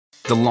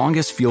The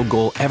longest field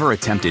goal ever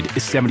attempted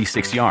is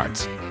 76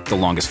 yards. The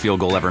longest field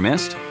goal ever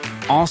missed?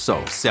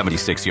 Also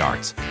 76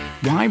 yards.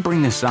 Why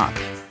bring this up?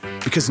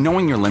 Because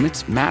knowing your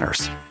limits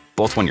matters,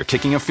 both when you're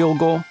kicking a field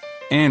goal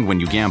and when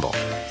you gamble.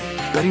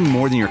 Betting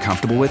more than you're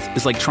comfortable with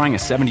is like trying a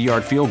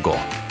 70-yard field goal.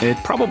 It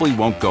probably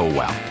won't go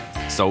well.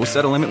 So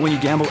set a limit when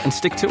you gamble and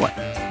stick to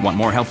it. Want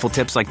more helpful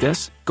tips like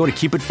this? Go to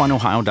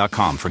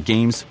keepitfunohio.com for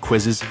games,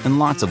 quizzes, and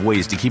lots of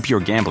ways to keep your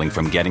gambling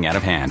from getting out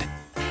of hand.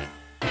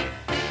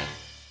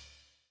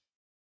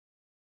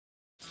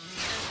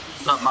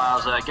 What's up,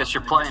 Miles? I guess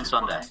you're playing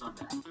Sunday.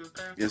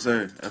 Yes,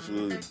 sir.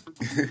 Absolutely.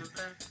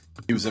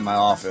 He was in my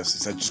office. He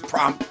said, "Just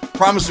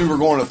promise me we're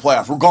going to the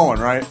playoffs. We're going,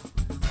 right?"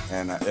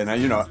 And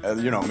you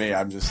know me.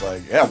 I'm just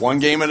like, yeah, one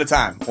game at a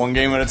time, one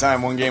game at a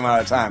time, one game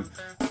at a time.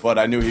 But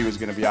I knew he was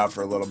going to be out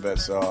for a little bit,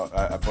 so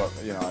I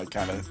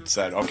kind of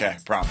said, okay, I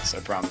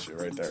promise you,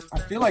 right there. I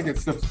feel like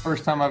it's the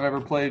first time I've ever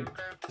played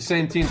the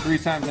same team 3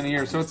 times in a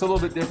year, so it's a little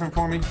bit different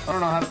for me. I don't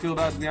know how to feel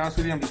about it, to be honest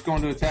with you. I'm just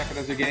going to attack it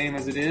as a game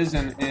as it is,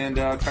 and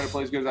try to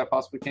play as good as I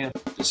possibly can.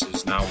 This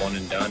is not one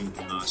and done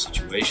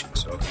situation,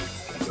 so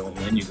if you don't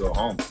win, you go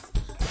home.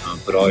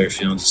 Put all your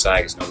feelings aside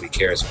because nobody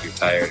cares if you're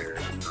tired or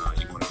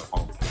you want to go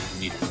home.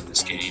 You need to win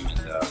this game, and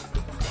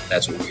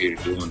that's what we're here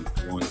to do. And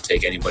I'm willing to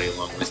take anybody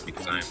along with me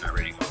because I am not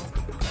ready to go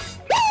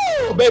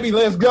home. Woo! Baby,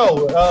 let's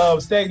go.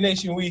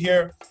 Stagnation, we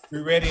here.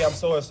 We're ready. I'm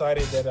so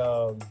excited that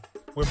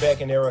we're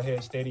back in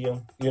Arrowhead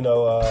Stadium. You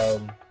know,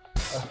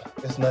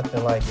 it's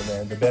nothing like it,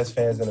 man. The best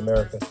fans in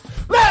America.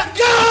 Let's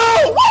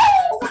go!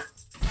 Woo!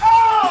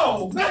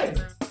 Oh, man!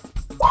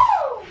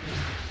 Woo!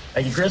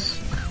 Thank you,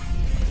 Chris.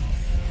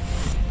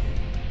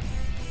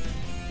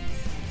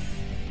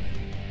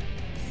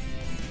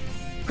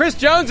 Chris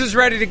Jones is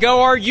ready to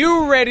go. Are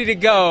you ready to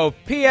go?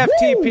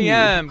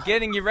 PFTPM,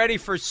 getting you ready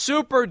for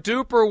super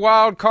duper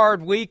wild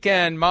card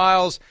weekend.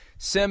 Miles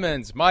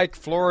Simmons, Mike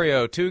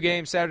Florio, 2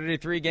 games Saturday,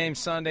 3 games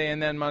Sunday,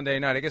 and then Monday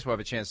night. I guess we'll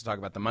have a chance to talk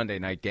about the Monday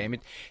night game.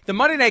 The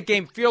Monday night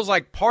game feels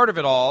like part of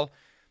it all,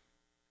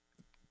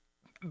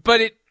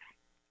 but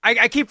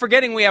I keep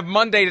forgetting we have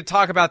Monday to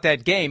talk about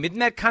that game. Isn't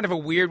that kind of a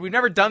weird? We've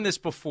never done this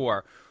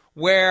before,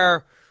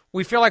 where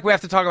we feel like we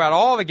have to talk about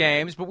all the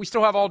games, but we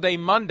still have all day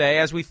Monday.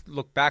 As we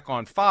look back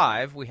on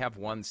 5, we have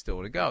 1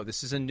 still to go.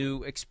 This is a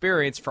new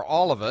experience for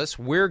all of us.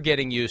 We're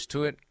getting used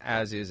to it,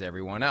 as is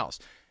everyone else.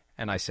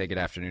 And I say good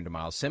afternoon to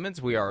Miles Simmons.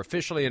 We are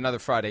officially another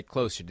Friday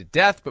closer to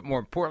death, but more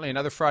importantly,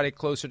 another Friday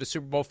closer to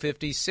Super Bowl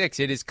 56.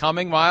 It is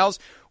coming, Miles.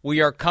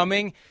 We are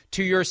coming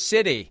to your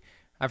city.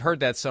 I've heard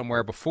that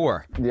somewhere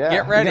before. Yeah.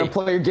 Get ready. You gonna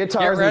play your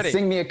guitars and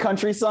sing me a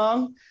country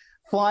song?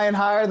 Flying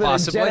higher than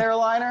Possibly. a jet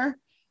airliner?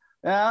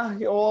 Yeah,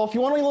 well, if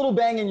you want a little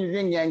bang in your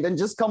yin-yang, then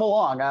just come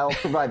along. I'll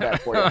provide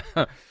that for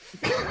you.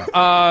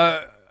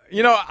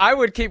 I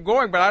would keep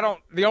going, but I don't.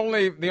 The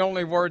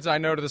only words I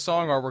know to the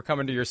song are "We're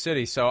coming to your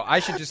city," so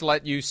I should just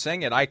let you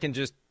sing it.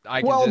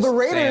 The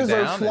Raiders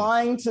are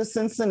flying to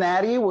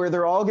Cincinnati, where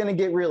they're all going to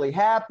get really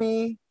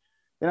happy.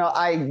 You know,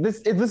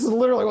 this is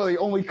literally one of the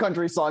only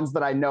country songs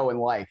that I know and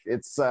like.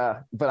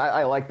 But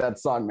I like that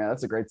song, man.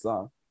 That's a great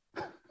song.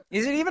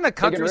 Is it even a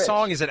country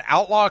song? Is it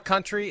outlaw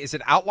country?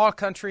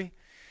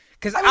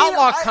 Because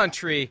outlaw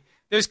country,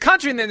 there's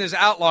country and then there's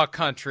outlaw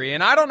country,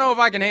 and I don't know if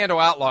I can handle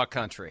outlaw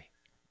country.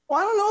 Well,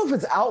 I don't know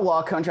if it's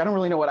outlaw country. I don't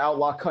really know what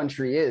outlaw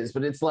country is,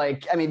 but it's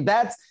like, I mean,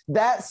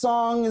 that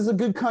song is a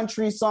good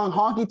country song.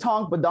 Honky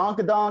Tonk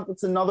Badonkadonk,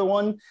 that's another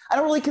one. I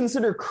don't really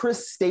consider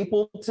Chris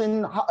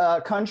Stapleton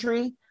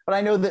country, but I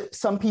know that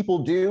some people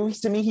do.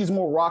 To me, he's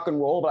more rock and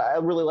roll, but I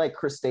really like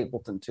Chris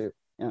Stapleton too.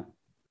 Yeah.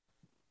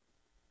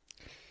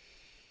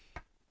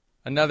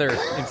 Another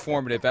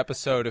informative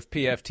episode of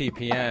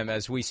PFTPM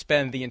as we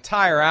spend the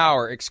entire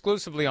hour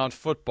exclusively on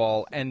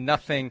football and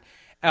nothing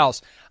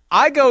else.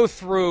 I go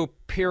through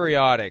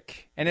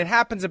periodic, and it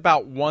happens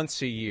about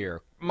once a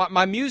year.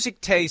 My music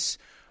tastes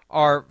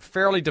are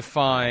fairly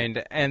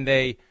defined, and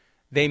they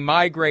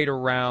migrate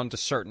around to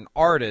certain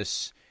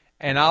artists,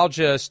 and I'll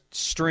just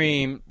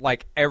stream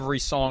like every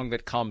song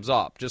that comes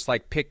up, just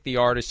like pick the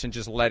artist and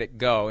just let it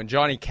go. And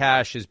Johnny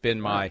Cash has been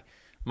my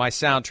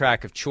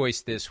soundtrack of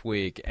choice this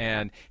week,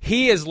 and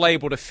he is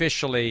labeled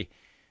officially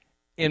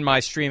in my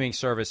streaming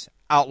service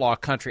outlaw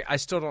country. I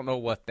still don't know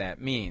what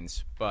that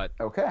means, but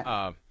okay.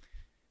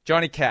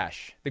 Johnny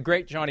Cash, the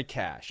great Johnny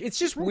Cash. It's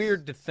just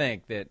weird to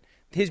think that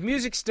his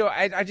music still,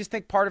 I just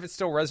think part of it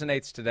still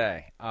resonates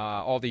today,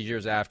 all these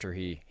years after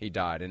he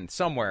died, and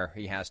somewhere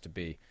he has to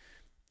be,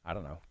 I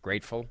don't know,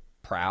 grateful,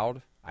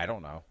 proud, I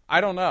don't know.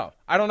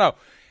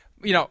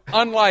 You know,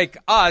 unlike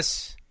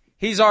us,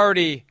 he's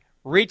already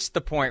reached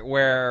the point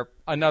where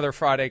another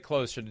Friday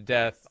closer to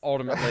death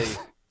ultimately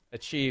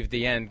achieved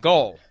the end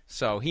goal.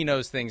 So he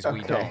knows things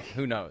we don't.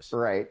 Who knows?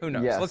 Right. Who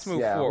knows? Yes. Let's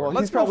move forward.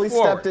 Well, he's probably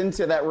stepped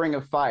into that ring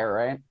of fire,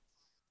 right?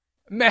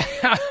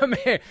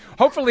 Man,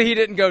 hopefully he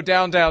didn't go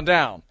down, down,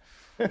 down.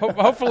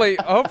 Hopefully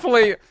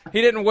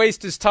he didn't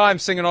waste his time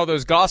singing all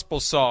those gospel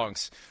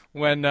songs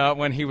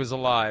when he was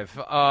alive.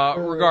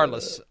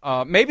 Regardless,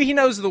 maybe he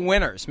knows the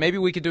winners. Maybe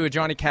we could do a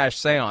Johnny Cash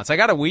seance. I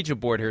got a Ouija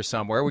board here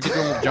somewhere. We could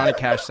do a Johnny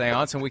Cash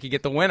seance, and we could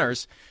get the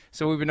winners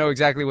so we would know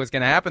exactly what's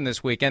going to happen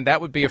this weekend. That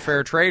would be a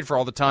fair trade for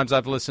all the times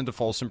I've listened to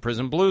Folsom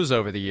Prison Blues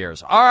over the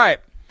years. All right.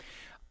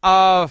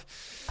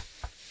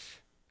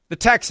 The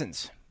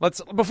Texans.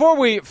 Before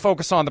we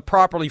focus on the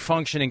properly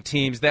functioning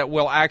teams that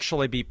will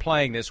actually be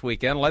playing this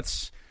weekend,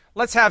 let's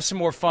have some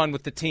more fun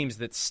with the teams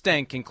that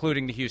stink,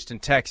 including the Houston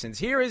Texans.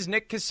 Here is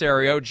Nick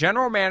Caserio,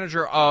 general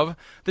manager of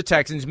the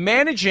Texans,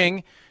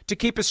 managing to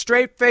keep a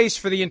straight face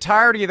for the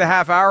entirety of the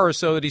half hour or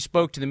so that he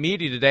spoke to the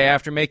media today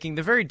after making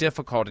the very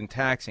difficult and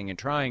taxing and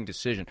trying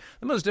decision,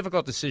 the most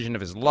difficult decision of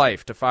his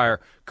life, to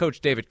fire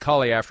Coach David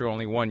Culley after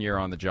only 1 year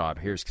on the job.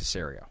 Here's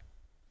Caserio.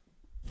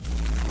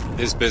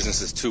 This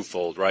business is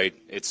twofold, right?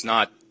 It's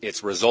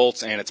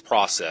results and it's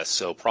process.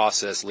 So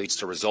process leads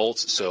to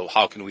results. So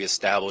how can we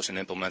establish and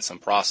implement some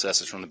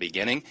processes from the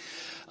beginning?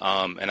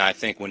 And I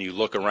think when you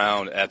look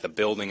around at the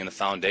building and the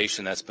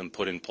foundation that's been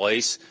put in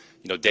place,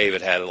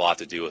 David had a lot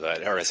to do with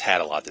that, or has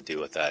had a lot to do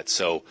with that.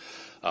 So,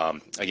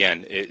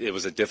 again, it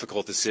was a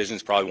difficult decision.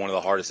 It's probably one of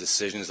the hardest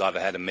decisions I've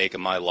had to make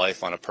in my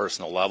life on a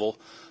personal level.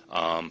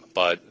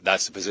 But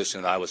that's the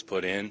position that I was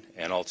put in,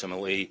 and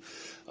ultimately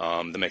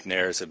the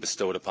McNairs have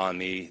bestowed upon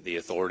me the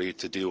authority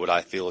to do what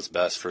I feel is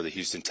best for the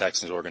Houston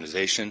Texans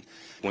organization.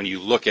 When you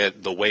look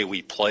at the way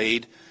we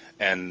played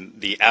and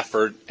the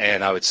effort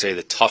and I would say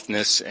the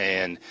toughness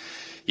and,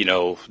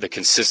 the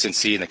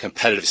consistency and the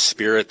competitive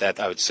spirit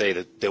that I would say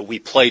that we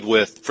played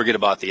with, forget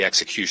about the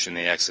execution,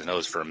 the X and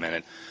O's for a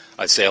minute.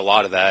 I'd say a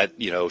lot of that,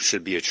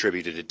 should be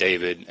attributed to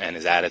David and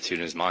his attitude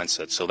and his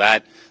mindset. So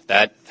that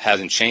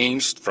hasn't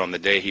changed from the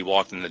day he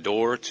walked in the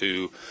door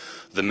to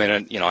the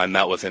minute, I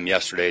met with him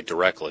yesterday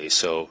directly.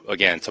 So,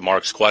 again, to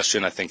Mark's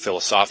question, I think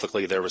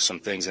philosophically there were some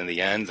things in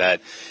the end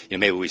that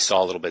maybe we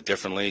saw a little bit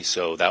differently.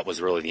 So that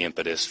was really the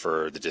impetus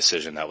for the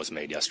decision that was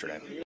made yesterday.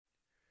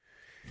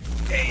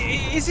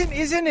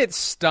 Isn't it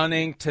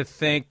stunning to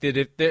think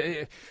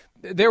that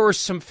there were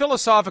some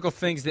philosophical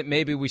things that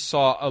maybe we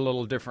saw a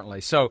little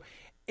differently? So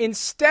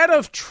instead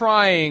of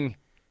trying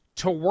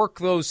to work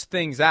those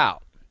things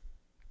out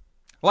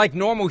like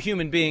normal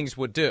human beings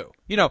would do,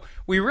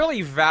 we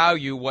really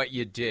value what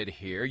you did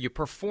here. You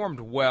performed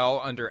well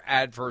under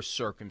adverse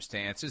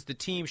circumstances. The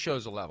team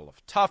shows a level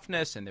of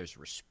toughness, and there's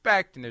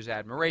respect, and there's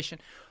admiration.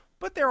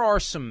 But there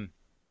are some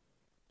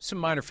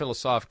minor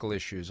philosophical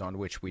issues on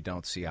which we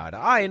don't see eye to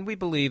eye, and we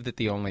believe that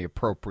the only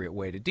appropriate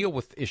way to deal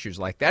with issues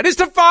like that is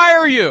to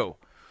fire you.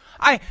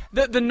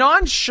 The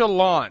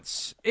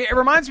nonchalance, it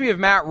reminds me of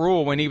Matt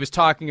Rule when he was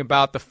talking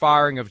about the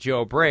firing of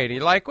Joe Brady.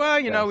 Like,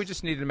 we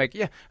just needed to make,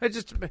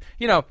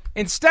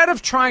 instead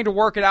of trying to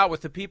work it out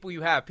with the people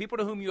you have, people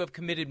to whom you have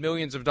committed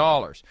millions of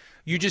dollars,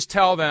 you just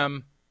tell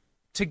them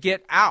to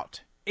get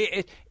out.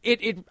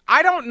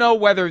 I don't know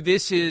whether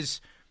this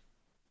is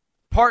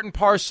part and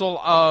parcel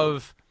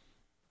of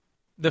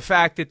the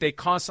fact that they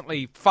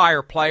constantly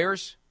fire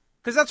players,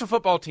 because that's what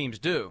football teams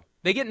do.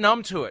 They get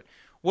numb to it.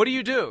 What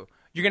do?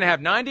 You're going to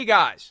have 90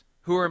 guys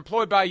who are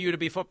employed by you to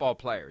be football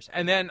players.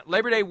 And then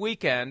Labor Day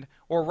weekend,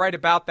 or right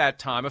about that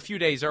time, a few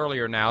days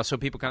earlier now, so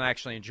people can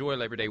actually enjoy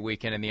Labor Day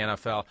weekend in the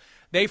NFL,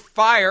 they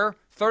fire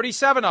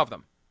 37 of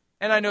them.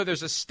 And I know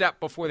there's a step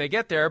before they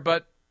get there,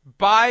 but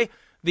by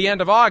the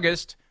end of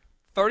August,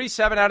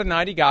 37 out of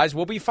 90 guys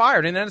will be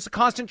fired. And then it's a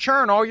constant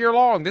churn all year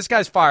long. This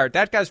guy's fired,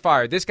 that guy's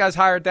fired, this guy's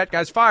hired, that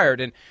guy's fired.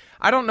 And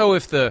I don't know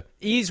if the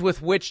ease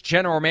with which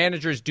general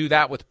managers do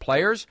that with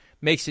players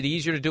makes it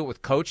easier to do it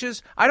with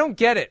coaches. I don't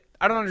get it.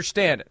 I don't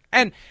understand it.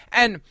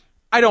 And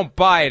I don't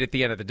buy it at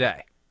the end of the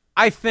day.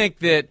 I think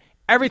that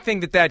everything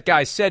that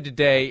guy said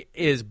today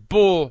is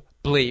bull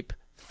bleep.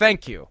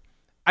 Thank you.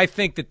 I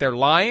think that they're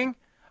lying.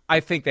 I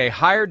think they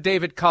hired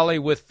David Culley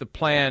with the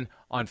plan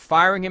on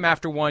firing him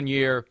after 1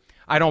 year.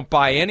 I don't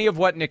buy any of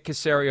what Nick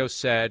Caserio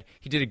said.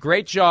 He did a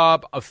great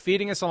job of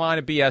feeding us a line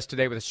of BS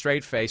today with a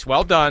straight face.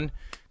 Well done.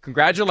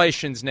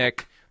 Congratulations,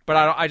 Nick. But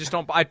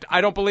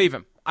I don't believe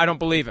him. I don't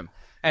believe him.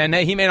 And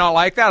he may not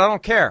like that. I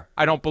don't care.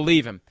 I don't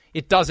believe him.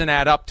 It doesn't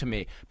add up to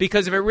me.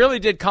 Because if it really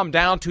did come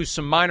down to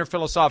some minor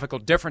philosophical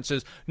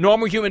differences,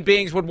 normal human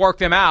beings would work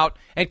them out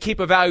and keep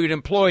a valued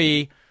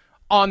employee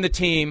on the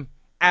team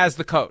as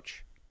the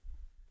coach.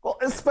 Well,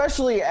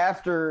 especially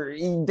after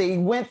they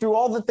went through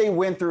all that they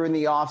went through in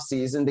the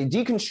offseason, they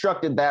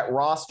deconstructed that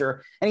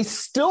roster, and he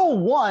still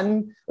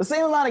won the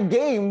same amount of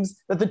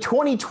games that the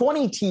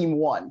 2020 team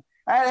won.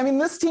 I mean,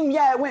 this team,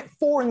 it went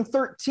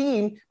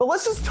 4-13, but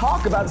let's just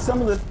talk about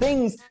some of the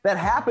things that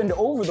happened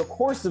over the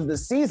course of the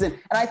season.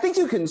 And I think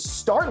you can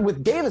start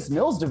with Davis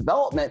Mills'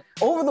 development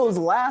over those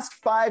last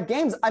 5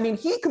 games. I mean,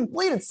 he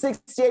completed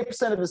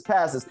 68% of his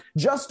passes,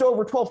 just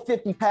over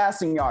 1,250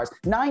 passing yards,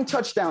 9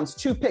 touchdowns,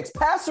 2 picks,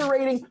 passer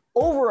rating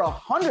over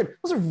 100.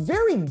 Those are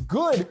very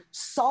good,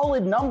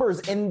 solid numbers,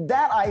 and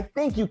that I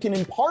think you can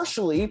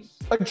impartially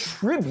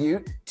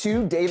attribute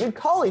to David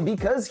Culley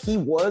because he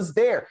was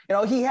there. You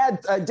know, he had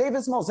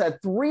Davis Mills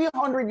had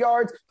 300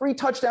 yards, 3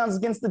 touchdowns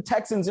against the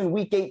Texans in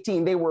Week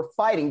 18. They were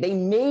fighting. They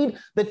made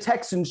the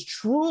Texans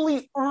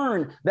truly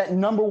earn that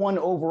number 1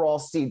 overall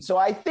seed. So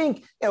I think,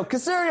 you know,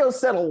 Caserio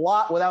said a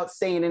lot without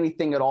saying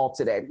anything at all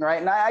today, right?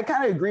 And I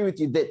kind of agree with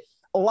you that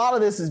a lot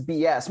of this is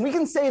BS. We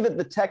can say that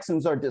the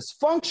Texans are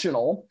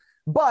dysfunctional,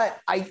 but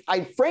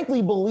I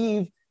frankly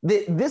believe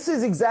that this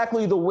is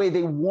exactly the way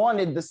they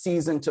wanted the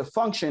season to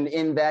function,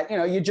 in that, you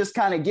know, you just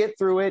kind of get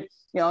through it.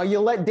 You know, you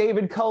let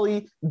David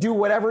Culley do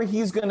whatever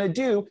he's going to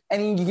do,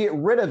 and then you get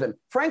rid of him.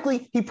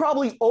 Frankly, he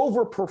probably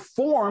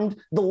overperformed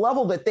the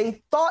level that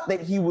they thought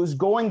that he was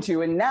going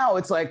to. And now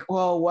it's like,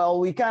 well,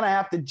 we kind of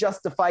have to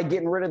justify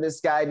getting rid of this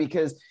guy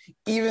because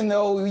even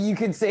though you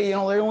could say, you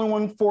know, they only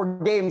won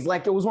 4 games,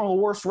 like it was one of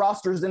the worst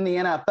rosters in the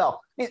NFL.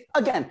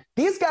 Again,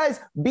 these guys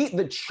beat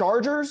the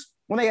Chargers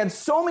when they had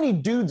so many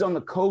dudes on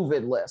the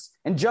COVID list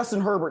and Justin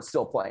Herbert's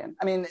still playing.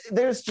 I mean,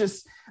 there's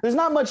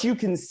not much you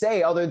can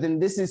say other than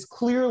this is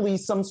clearly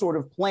some sort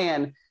of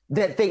plan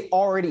that they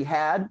already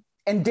had,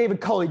 and David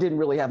Culley didn't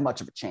really have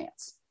much of a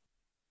chance.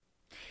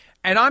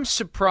 And I'm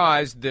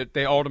surprised that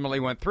they ultimately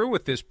went through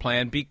with this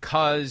plan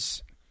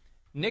because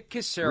Nick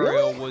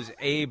Caserio was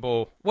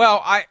able.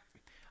 Well,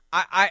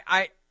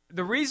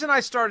 the reason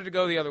I started to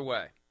go the other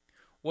way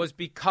was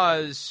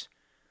because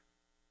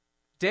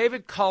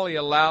David Culley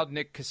allowed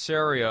Nick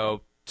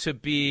Caserio to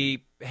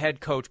be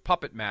head coach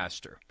puppet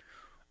master.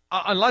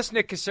 Unless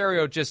Nick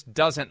Caserio just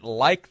doesn't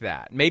like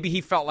that. Maybe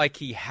he felt like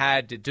he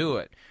had to do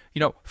it. You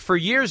know, for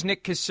years,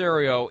 Nick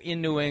Caserio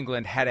in New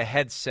England had a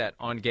headset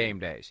on game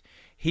days.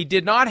 He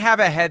did not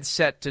have a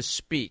headset to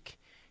speak.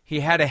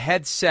 He had a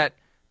headset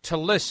to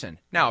listen.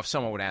 Now, if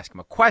someone would ask him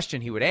a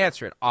question, he would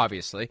answer it,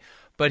 obviously.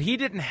 But he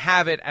didn't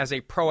have it as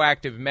a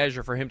proactive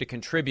measure for him to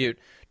contribute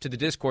to the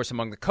discourse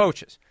among the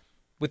coaches.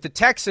 With the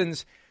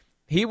Texans,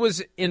 he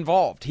was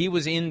involved. He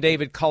was in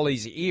David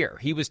Culley's ear.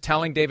 He was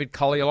telling David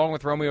Culley, along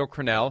with Romeo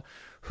Crennel,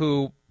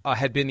 who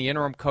had been the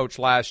interim coach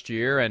last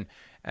year and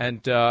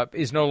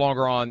is no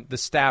longer on the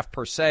staff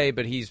per se,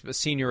 but he's a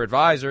senior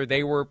advisor.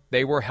 They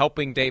were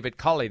helping David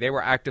Culley. They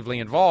were actively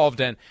involved.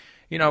 And,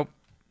 you know,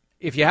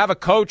 if you have a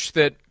coach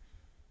that,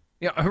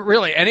 you know,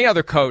 really any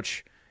other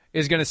coach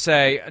is going to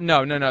say,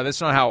 no,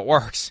 that's not how it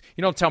works.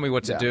 You don't tell me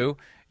what to do.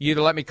 You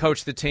either let me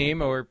coach the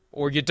team or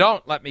you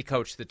don't let me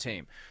coach the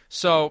team.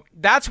 So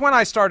that's when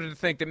I started to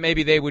think that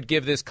maybe they would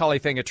give this Culley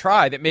thing a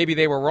try, that maybe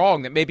they were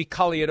wrong, that maybe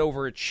Culley had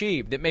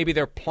overachieved, that maybe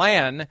their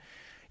plan,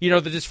 you know,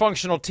 the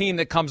dysfunctional team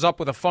that comes up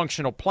with a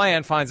functional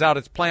plan finds out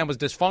its plan was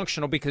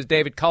dysfunctional because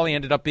David Culley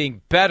ended up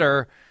being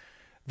better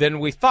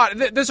than we thought.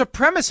 There's a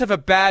premise of a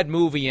bad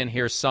movie in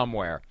here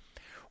somewhere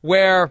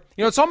where,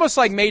 you know, it's almost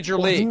like Major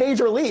League.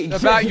 Major League.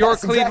 About your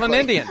Cleveland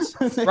Indians,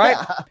 right?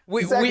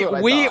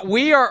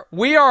 We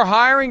are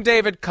hiring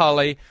David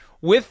Culley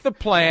with the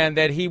plan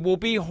that he will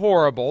be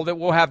horrible, that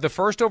we'll have the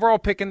first overall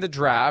pick in the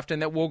draft,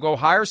 and that we'll go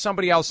hire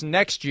somebody else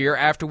next year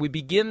after we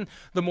begin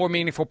the more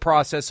meaningful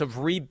process of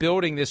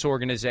rebuilding this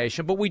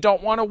organization, but we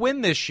don't want to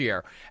win this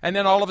year. And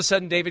then all of a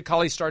sudden David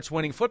Culley starts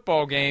winning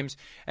football games,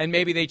 and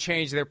maybe they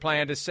change their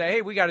plan to say,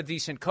 hey, we got a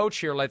decent coach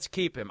here, let's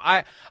keep him.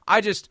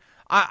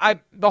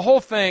 The whole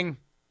thing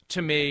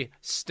to me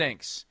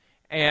stinks.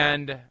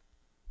 And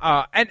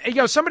you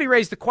know, somebody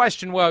raised the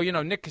question, well, you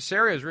know, Nick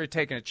Caserio is really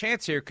taking a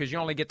chance here because you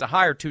only get to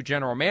hire 2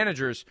 general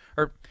managers,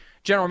 or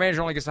general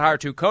manager only gets to hire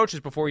 2 coaches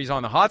before he's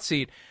on the hot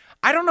seat.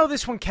 I don't know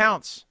this one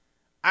counts.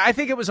 I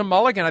think it was a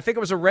mulligan. I think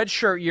it was a red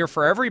shirt year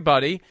for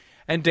everybody,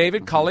 and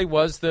David Culley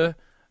was the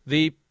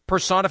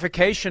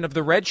personification of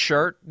the red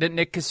shirt that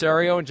Nick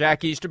Caserio and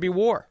Jack Easterby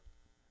wore.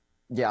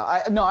 Yeah,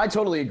 I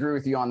totally agree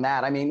with you on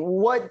that. I mean,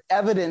 what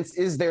evidence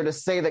is there to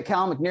say that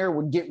Cal McNair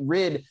would get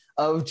rid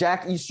of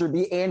Jack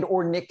Easterby and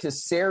or Nick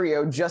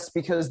Caserio just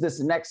because this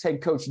next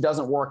head coach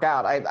doesn't work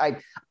out?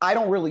 I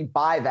don't really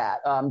buy that,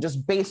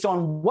 just based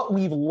on what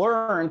we've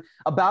learned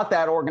about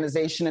that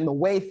organization and the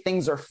way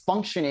things are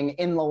functioning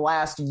in the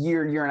last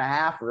year and a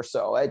half or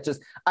so.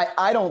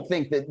 I don't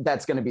think that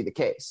that's going to be the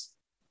case.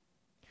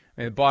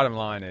 I mean, the bottom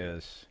line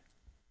is,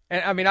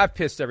 and I mean, I've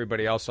pissed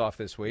everybody else off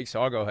this week,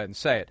 so I'll go ahead and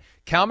say it.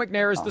 Cal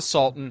McNair is the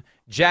Sultan.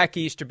 Jack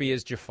Easterby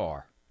is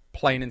Jafar.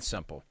 Plain and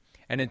simple.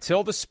 And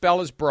until the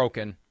spell is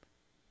broken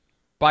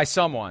by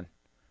someone,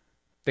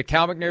 that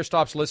Cal McNair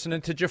stops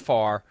listening to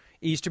Jafar,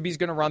 Easterby's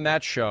going to run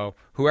that show.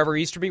 Whoever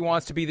Easterby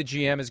wants to be the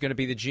GM is going to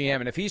be the GM.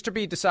 And if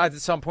Easterby decides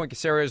at some point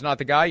Caserio is not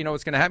the guy, you know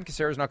what's going to happen?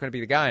 Caserio's not going to be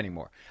the guy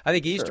anymore. I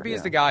think Easterby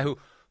is the guy who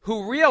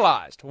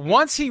realized,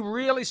 once he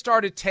really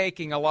started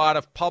taking a lot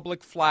of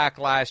public flack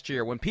last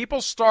year, when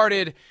people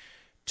started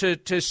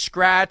to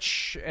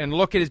scratch and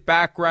look at his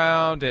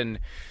background, and,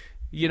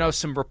 you know,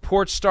 some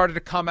reports started to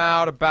come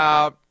out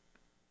about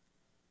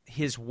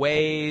his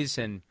ways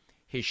and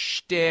his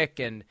shtick,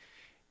 and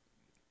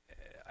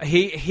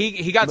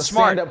he got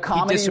smart. Stand-up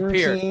comedy he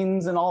disappeared.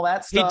 Routines and all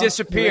that stuff. He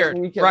disappeared.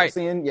 We kept right.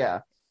 Seeing. Yeah.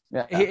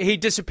 He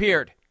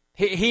disappeared.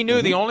 He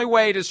knew the only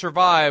way to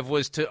survive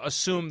was to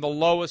assume the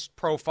lowest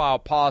profile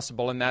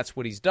possible, and that's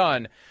what he's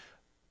done.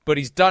 But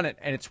he's done it,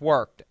 and it's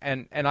worked.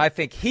 And I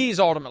think he's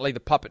ultimately the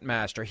puppet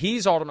master.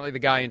 He's ultimately the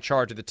guy in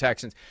charge of the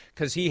Texans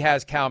because he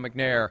has Cal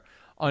McNair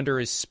under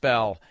his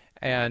spell.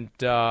 And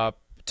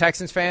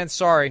Texans fans,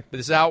 sorry, but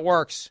this is how it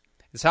works.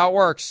 This is how it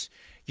works.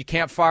 You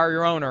can't fire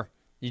your owner.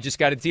 You just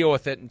got to deal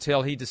with it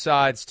until he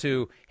decides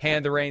to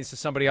hand the reins to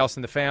somebody else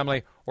in the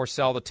family or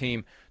sell the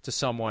team to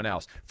someone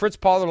else. Fritz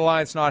Pollard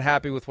Alliance not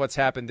happy with what's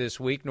happened this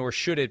week, nor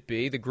should it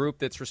be. The group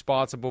that's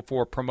responsible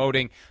for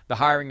promoting the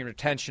hiring and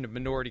retention of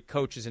minority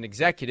coaches and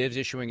executives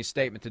issuing a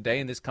statement today,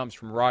 and this comes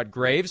from Rod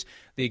Graves,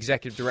 the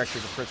executive director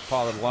of the Fritz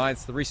Pollard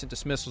Alliance. The recent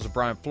dismissals of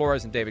Brian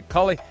Flores and David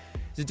Culley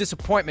is a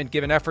disappointment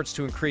given efforts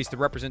to increase the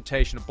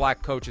representation of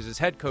black coaches as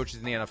head coaches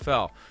in the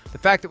NFL. The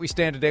fact that we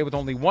stand today with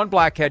only one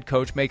black head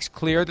coach makes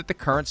clear that the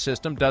current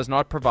system does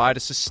not provide a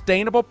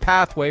sustainable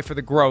pathway for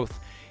the growth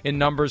in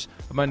numbers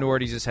of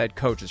minorities as head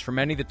coaches. For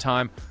many, the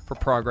time for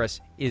progress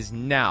is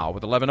now.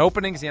 With 11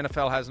 openings, the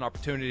NFL has an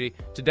opportunity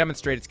to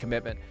demonstrate its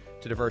commitment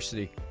to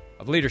diversity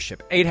of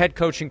leadership. 8 head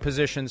coaching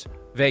positions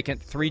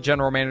vacant, 3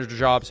 general manager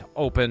jobs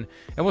open,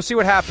 and we'll see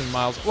what happens,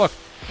 Miles. Look,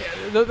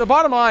 the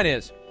bottom line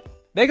is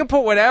they can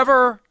put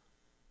whatever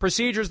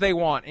procedures they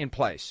want in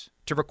place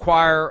to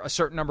require a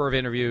certain number of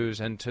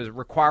interviews and to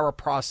require a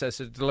process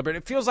of deliberate.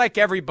 It feels like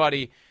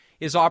everybody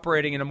is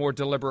operating in a more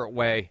deliberate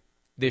way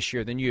this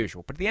year than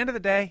usual. But at the end of the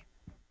day,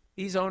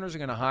 these owners are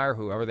going to hire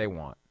whoever they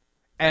want.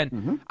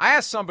 And I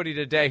asked somebody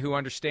today who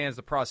understands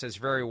the process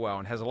very well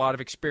and has a lot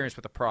of experience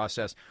with the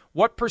process,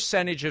 what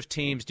percentage of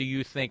teams do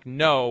you think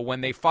know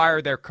when they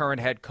fire their current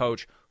head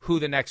coach who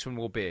the next one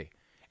will be?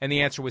 And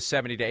the answer was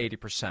 70 to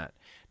 80%.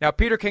 Now,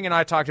 Peter King and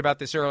I talked about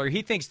this earlier.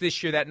 He thinks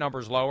this year that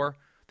number's lower,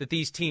 that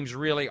these teams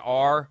really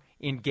are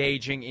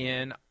engaging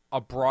in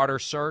a broader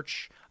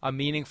search, a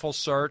meaningful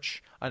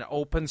search, an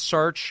open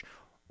search,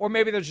 or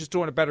maybe they're just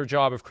doing a better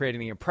job of creating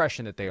the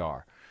impression that they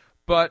are.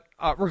 But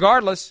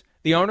regardless,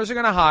 the owners are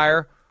going to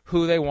hire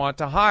who they want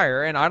to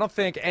hire, and I don't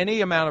think any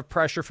amount of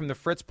pressure from the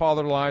Fritz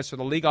Pollard Alliance or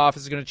the league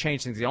office is going to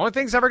change things. The only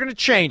thing that's ever going to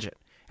change it,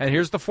 and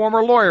here's the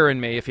former lawyer in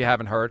me, if you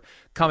haven't heard,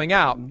 coming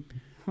out,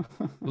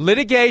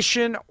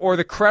 litigation or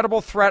the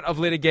credible threat of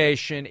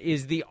litigation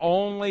is the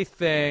only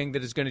thing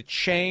that is going to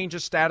change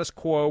a status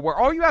quo where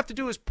all you have to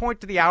do is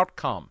point to the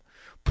outcome.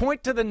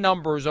 Point to the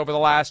numbers over the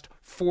last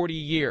 40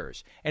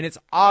 years, and it's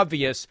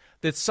obvious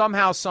that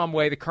somehow, some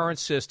way, the current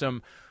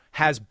system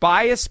has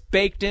bias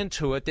baked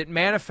into it that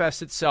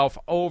manifests itself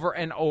over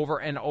and over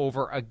and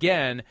over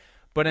again.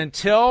 But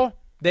until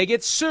they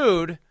get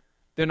sued,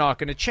 they're not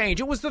going to change.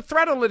 It was the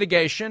threat of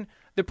litigation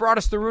that brought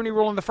us the Rooney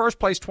Rule in the first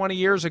place 20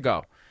 years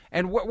ago.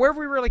 And where have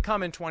we really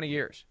come in 20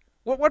 years?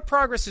 What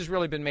progress has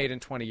really been made in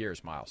 20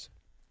 years, Miles?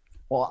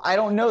 Well, I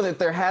don't know that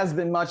there has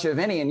been much of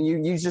any. And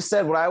you just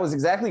said what I was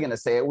exactly going to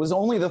say. It was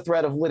only the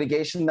threat of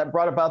litigation that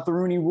brought about the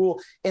Rooney Rule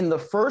in the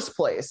first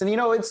place. And,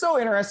 it's so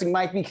interesting,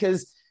 Mike,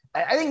 because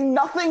I think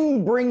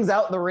nothing brings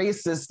out the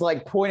racist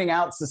like pointing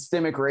out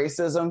systemic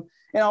racism,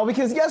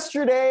 because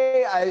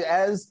yesterday,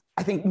 as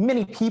I think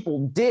many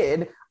people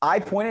did, I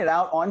pointed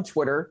out on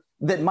Twitter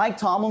that Mike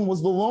Tomlin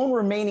was the lone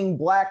remaining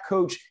black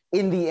coach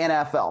in the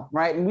NFL,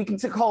 right? And we can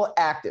call it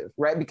active,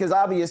 right? Because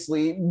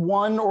obviously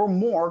one or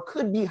more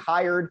could be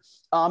hired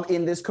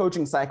in this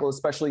coaching cycle,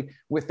 especially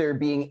with there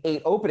being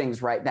 8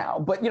 openings right now.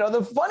 But,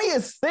 the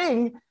funniest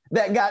thing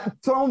that got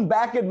thrown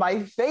back in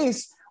my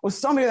face was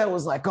somebody that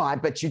was like, oh, I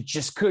bet you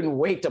just couldn't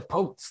wait to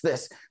post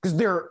this because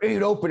there are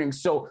 8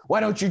 openings. So why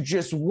don't you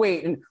just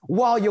wait? And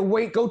while you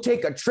wait, go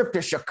take a trip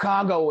to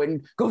Chicago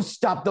and go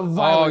stop the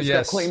violence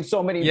that claims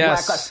so many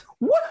black lives.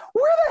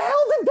 Where the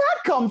hell did that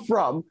come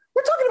from?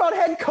 We're talking about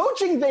head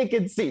coaching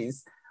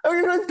vacancies. Are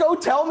you going to go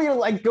tell me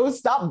to go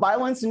stop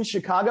violence in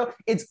Chicago?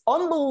 It's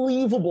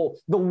unbelievable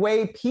the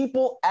way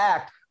people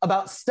act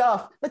about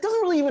stuff that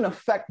doesn't really even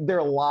affect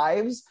their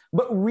lives,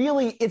 but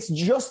really it's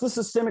just the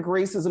systemic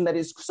racism that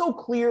is so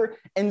clear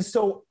and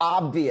so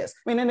obvious.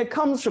 I mean, and it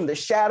comes from the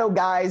shadow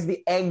guys,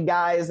 the egg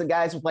guys, the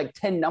guys with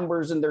 10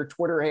 numbers in their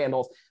Twitter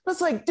handles. But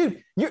it's like,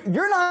 dude,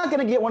 you're not going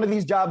to get one of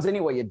these jobs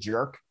anyway, you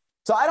jerk.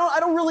 So I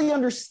don't really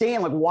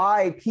understand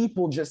why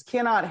people just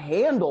cannot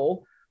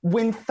handle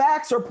when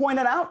facts are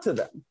pointed out to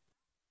them.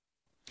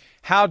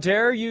 How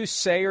dare you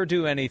say or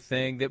do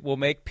anything that will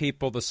make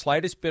people the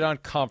slightest bit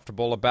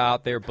uncomfortable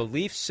about their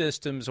belief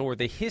systems or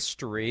the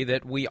history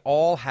that we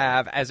all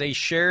have as a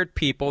shared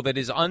people that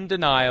is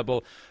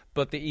undeniable,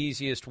 but the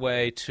easiest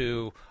way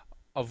to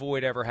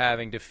avoid ever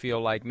having to feel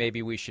like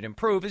maybe we should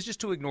improve is just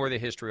to ignore the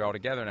history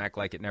altogether and act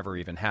like it never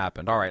even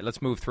happened. All right,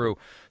 let's move through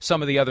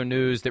some of the other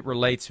news that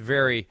relates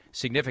very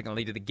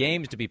significantly to the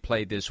games to be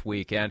played this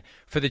weekend.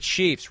 For the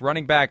Chiefs,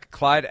 running back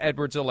Clyde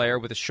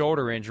Edwards-Helaire with a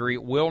shoulder injury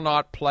will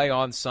not play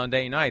on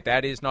Sunday night.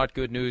 That is not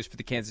good news for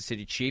the Kansas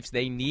City Chiefs.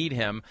 They need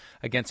him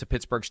against the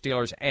Pittsburgh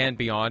Steelers and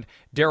beyond.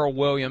 Darrell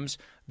Williams,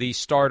 the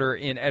starter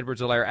in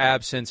Edwards-Helaire's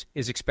absence,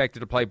 is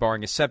expected to play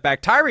barring a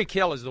setback. Tyreek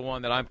Hill is the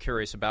one that I'm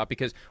curious about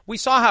because we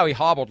saw how he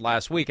hobbled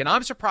last week, and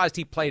I'm surprised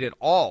he played at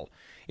all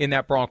in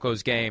that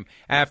Broncos game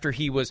after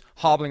he was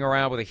hobbling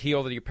around with a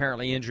heel that he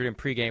apparently injured in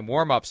pregame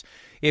warmups.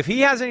 If he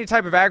has any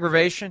type of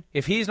aggravation,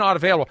 if he's not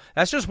available,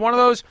 that's just one of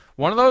those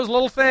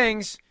little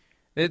things.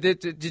 It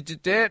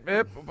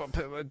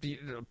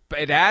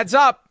adds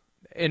up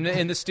in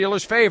the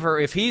Steelers' favor.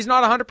 If he's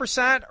not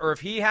 100% or if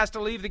he has to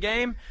leave the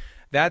game,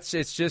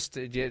 it's just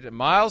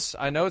Miles.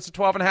 I know it's a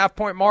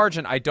 12.5-point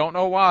margin. I don't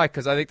know why,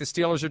 because I think the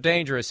Steelers are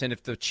dangerous, and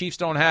if the Chiefs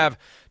don't have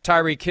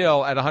Tyreek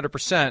Hill at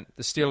 100%,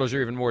 the Steelers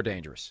are even more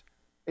dangerous.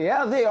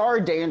 Yeah, they are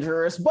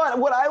dangerous. But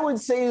what I would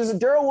say is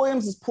Darrell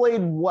Williams has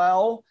played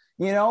well.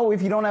 You know,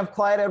 if you don't have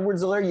Clyde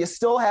Edwards-Helaire, you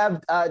still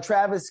have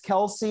Travis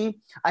Kelce.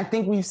 I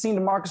think we've seen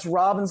DeMarcus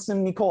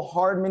Robinson, Mecole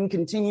Hardman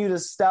continue to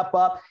step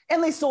up,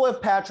 and they still have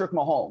Patrick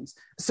Mahomes.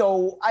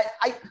 So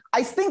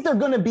I think they're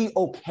going to be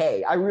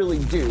okay. I really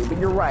do. But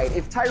you're right.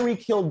 If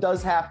Tyreek Hill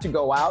does have to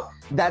go out,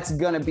 that's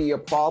going to be a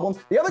problem.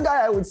 The other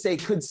guy I would say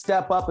could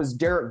step up is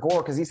Derek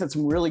Gore, because he's had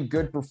some really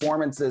good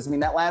performances. I mean,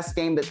 that last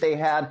game that they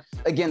had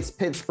against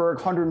Pittsburgh,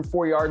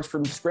 104 yards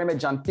from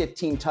scrimmage on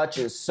 15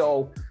 touches.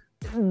 So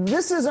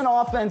this is an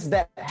offense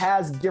that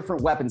has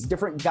different weapons,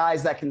 different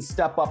guys that can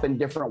step up in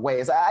different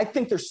ways. I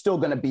think they're still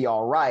going to be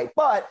all right,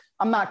 but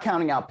I'm not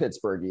counting out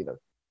Pittsburgh either.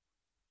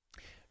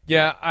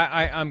 Yeah,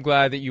 I'm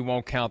glad that you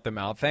won't count them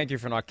out. Thank you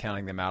for not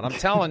counting them out. I'm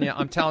telling you,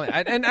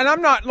 and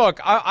I'm not, look,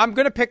 I'm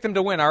going to pick them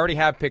to win. I already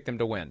have picked them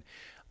to win.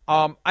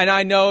 And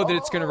I know that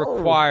it's going to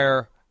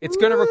require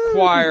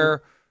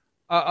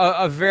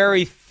a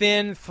very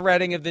thin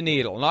threading of the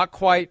needle. Not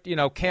quite,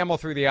 camel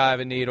through the eye of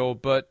a needle,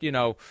 but,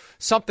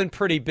 something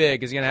pretty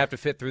big is going to have to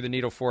fit through the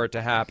needle for it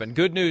to happen.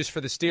 Good news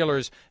for the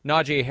Steelers,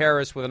 Najee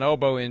Harris with an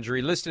elbow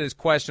injury, listed as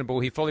questionable.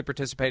 He fully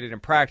participated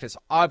in practice.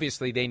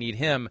 Obviously, they need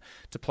him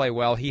to play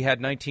well. He had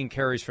 19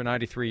 carries for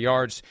 93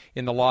 yards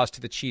in the loss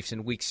to the Chiefs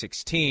in Week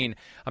 16.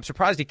 I'm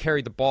surprised he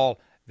carried the ball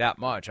that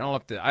much. I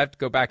have to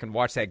go back and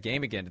watch that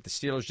game again. Did the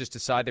Steelers just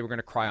decide they were going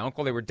to cry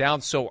uncle? They were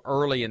down so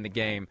early in the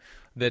game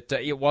that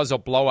it was a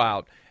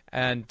blowout,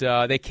 and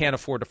they can't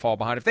afford to fall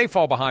behind. If they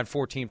fall behind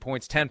 14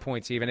 points, 10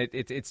 points even,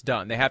 it's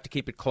done. They have to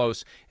keep it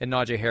close, and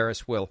Najee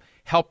Harris will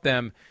help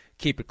them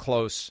keep it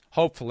close,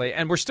 hopefully.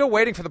 And we're still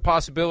waiting for the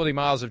possibility,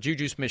 Miles, of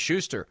Juju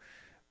Smith-Schuster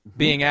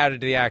being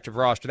added to the active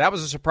roster. That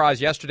was a surprise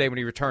yesterday when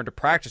he returned to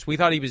practice. We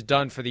thought he was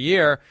done for the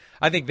year.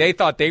 I think they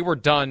thought they were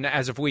done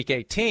as of Week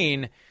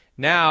 18.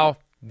 Now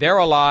they're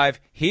alive.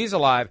 He's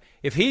alive.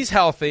 If he's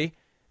healthy,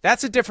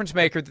 that's a difference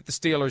maker that the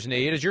Steelers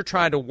need as you're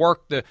trying to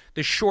work the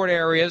short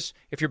areas.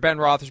 If you're Ben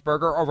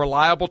Roethlisberger, a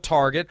reliable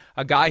target,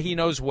 a guy he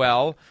knows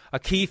well, a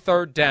key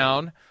third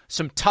down,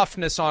 some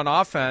toughness on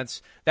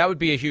offense, that would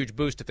be a huge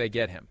boost if they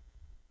get him.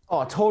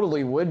 Oh,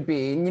 totally would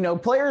be.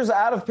 Players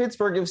out of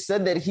Pittsburgh have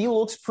said that he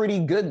looks pretty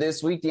good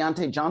this week.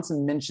 Deontay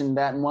Johnson mentioned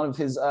that in one of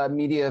his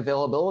media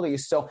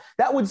availabilities. So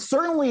that would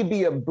certainly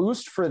be a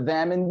boost for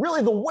them. And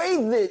really the way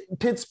that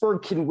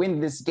Pittsburgh can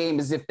win this game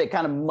is if they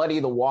kind of muddy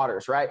the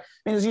waters, right?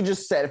 I mean, as you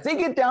just said, if they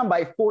get down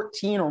by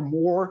 14 or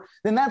more,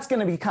 then that's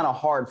going to be kind of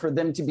hard for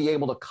them to be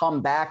able to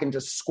come back and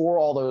just score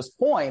all those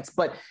points.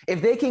 But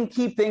if they can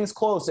keep things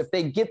close, if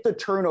they get the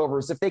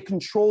turnovers, if they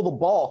control the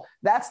ball,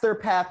 that's their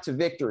path to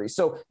victory.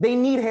 So they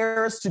need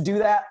Harris to do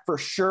that for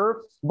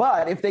sure.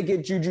 But if they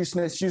get Juju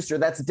Smith-Schuster,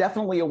 that's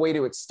definitely a way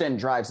to extend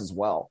drives as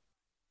well.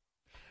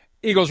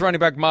 Eagles running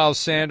back Miles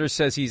Sanders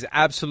says he's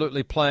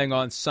absolutely playing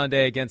on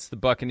Sunday against the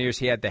Buccaneers.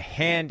 He had the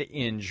hand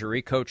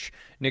injury. Coach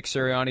Nick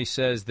Sirianni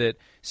says that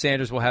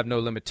Sanders will have no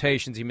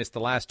limitations. He missed the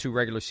last 2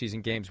 regular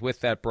season games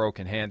with that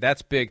broken hand.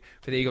 That's big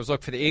for the Eagles.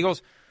 Look, for the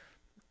Eagles,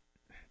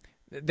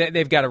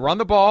 they've got to run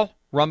the ball,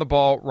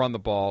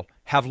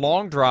 have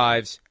long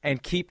drives,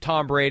 and keep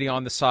Tom Brady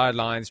on the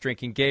sidelines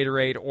drinking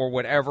Gatorade or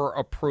whatever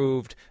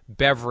approved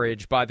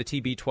beverage by the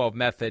TB12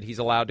 method he's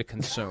allowed to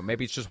consume.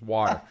 Maybe it's just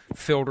water,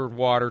 filtered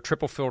water,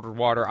 triple filtered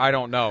water. I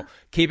don't know.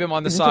 Keep him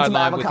on the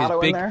sideline with his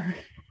big.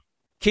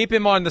 Keep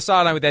him on the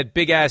sideline with that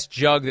big-ass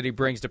jug that he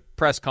brings to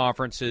press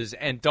conferences,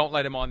 and don't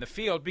let him on the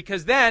field,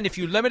 because then if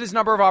you limit his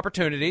number of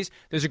opportunities,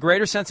 there's a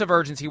greater sense of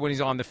urgency when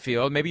he's on the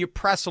field. Maybe you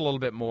press a little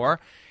bit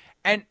more.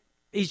 And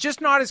he's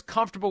just not as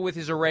comfortable with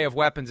his array of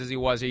weapons as he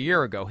was a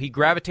year ago. He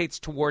gravitates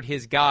toward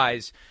his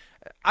guys.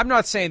 I'm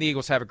not saying the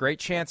Eagles have a great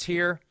chance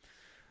here,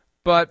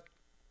 but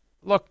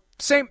look,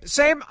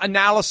 same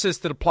analysis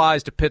that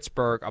applies to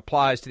Pittsburgh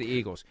applies to the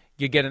Eagles.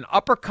 You get an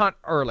uppercut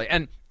early,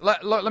 and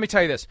let me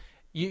tell you this: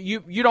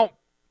 you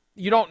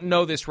don't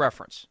know this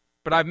reference,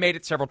 but I've made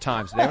it several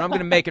times today, and I'm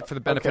going to make it for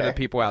the benefit of the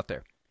people out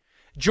there.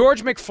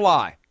 George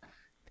McFly.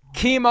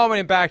 Key moment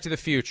in Back to the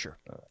Future.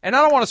 And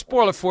I don't want to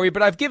spoil it for you,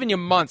 but I've given you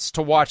months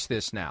to watch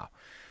this now.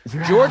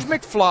 Yeah. George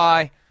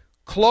McFly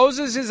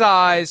closes his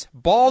eyes,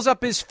 balls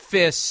up his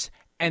fists,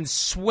 and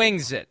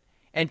swings it,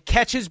 and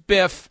catches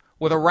Biff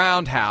with a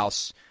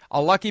roundhouse, a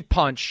lucky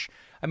punch.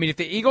 I mean, if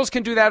the Eagles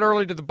can do that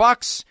early to the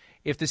Bucs,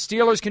 if the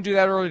Steelers can do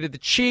that early to the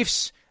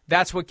Chiefs,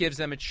 that's what gives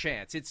them a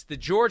chance. It's the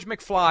George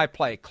McFly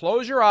play.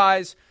 Close your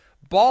eyes,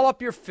 ball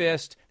up your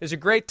fist. There's a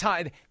great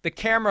time. The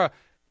camera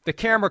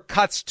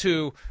cuts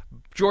to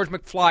George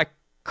McFly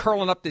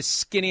curling up this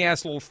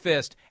skinny-ass little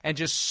fist and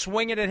just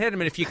swing it and hit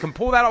him. And if you can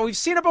pull that off, we've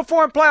seen it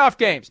before in playoff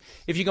games.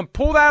 If you can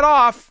pull that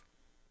off,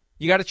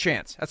 you got a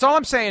chance. That's all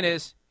I'm saying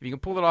is, if you can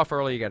pull it off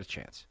early, you got a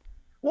chance.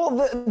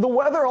 Well, the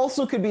weather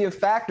also could be a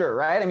factor,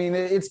 right? I mean,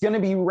 it's going to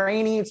be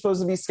rainy. It's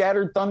supposed to be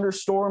scattered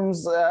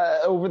thunderstorms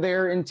over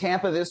there in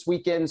Tampa this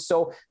weekend.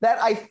 So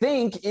that, I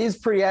think, is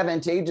pretty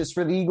advantageous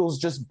for the Eagles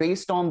just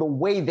based on the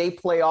way they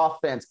play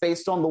offense,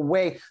 based on the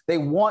way they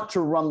want to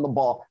run the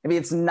ball. I mean,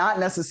 it's not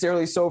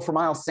necessarily so for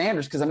Miles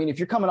Sanders because, I mean, if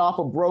you're coming off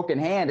a broken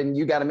hand and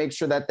you got to make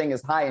sure that thing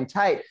is high and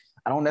tight,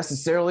 I don't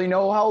necessarily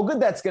know how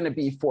good that's going to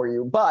be for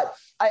you, but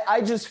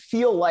I just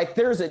feel like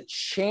there's a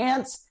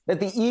chance that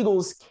the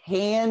Eagles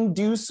can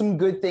do some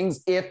good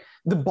things if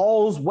the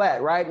ball's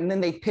wet, right? And then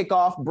they pick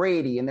off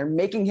Brady and they're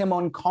making him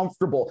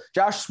uncomfortable.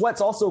 Josh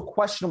Sweat's also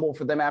questionable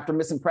for them after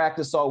missing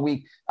practice all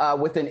week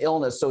with an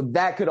illness. So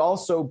that could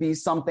also be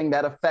something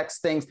that affects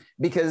things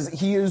because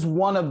he is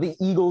one of the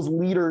Eagles'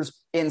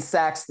 leaders in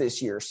sacks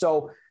this year.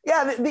 So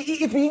yeah,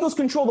 if the Eagles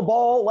control the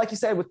ball, like you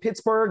said, with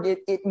Pittsburgh,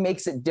 it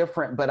makes it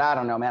different. But I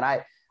don't know, man.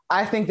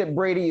 I think that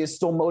Brady is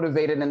still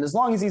motivated. And as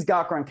long as he's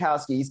got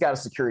Gronkowski, he's got a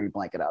security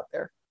blanket out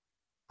there.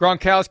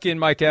 Gronkowski and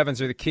Mike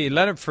Evans are the key.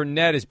 Leonard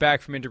Fournette is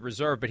back from injured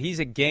reserve, but he's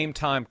a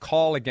game-time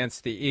call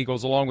against the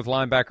Eagles, along with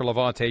linebacker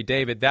Levante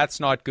David. That's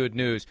not good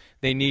news.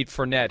 They need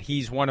Fournette.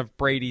 He's one of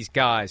Brady's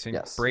guys, and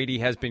yes, Brady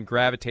has been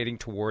gravitating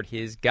toward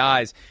his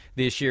guys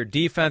this year.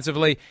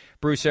 Defensively,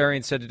 Bruce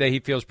Arians said today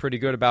he feels pretty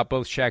good about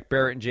both Shaq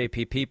Barrett and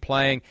JPP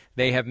playing.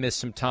 They have missed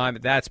some time.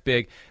 That's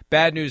big.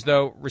 Bad news,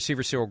 though,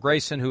 receiver Cyril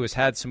Grayson, who has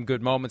had some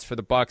good moments for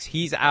the Bucs,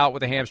 he's out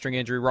with a hamstring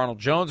injury. Ronald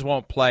Jones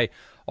won't play.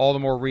 All the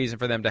more reason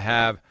for them to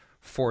have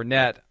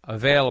Fournette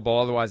available.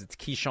 Otherwise, it's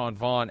Keyshawn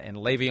Vaughn and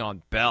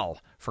Le'Veon Bell,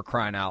 for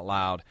crying out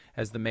loud,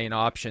 as the main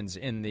options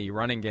in the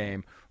running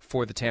game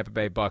for the Tampa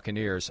Bay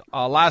Buccaneers.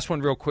 Last one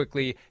real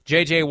quickly.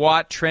 J.J.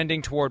 Watt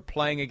trending toward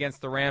playing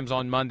against the Rams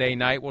on Monday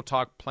night. We'll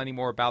talk plenty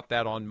more about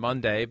that on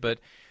Monday. But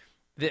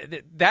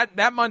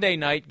that Monday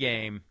night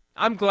game,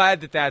 I'm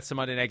glad that that's the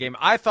Monday night game.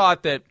 I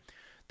thought that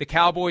the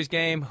Cowboys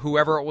game,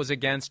 whoever it was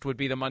against, would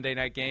be the Monday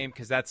night game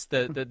because that's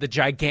the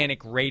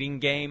gigantic rating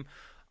game.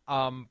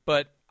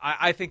 But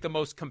I think the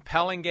most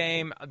compelling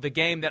game, the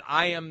game that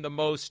I am the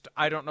most,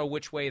 I don't know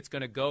which way it's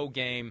going to go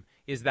game,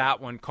 is that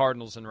one,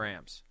 Cardinals and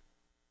Rams.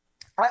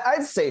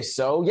 I'd say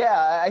so.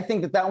 Yeah, I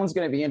think that one's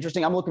going to be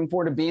interesting. I'm looking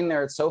forward to being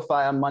there at SoFi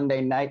on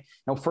Monday night.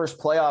 First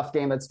playoff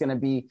game that's going to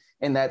be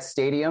in that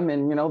stadium.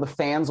 And, the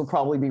fans will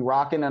probably be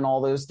rocking and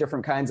all those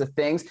different kinds of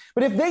things.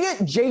 But if they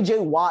get J.J.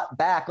 Watt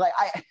back,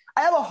 I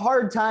have a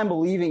hard time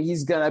believing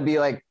he's going to be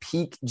like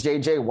peak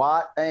J.J.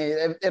 Watt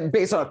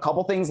based on a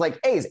couple things like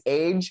his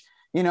age.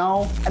 He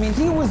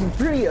was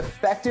pretty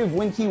effective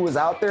when he was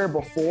out there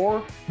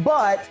before,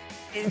 but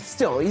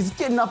he's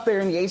getting up there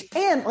in the age.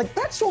 And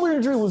that shoulder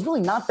injury was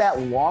really not that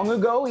long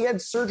ago. He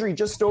had surgery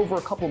just over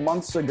a couple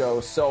months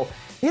ago. So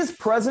his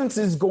presence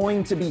is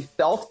going to be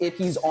felt if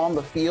he's on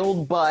the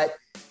field, but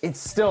it's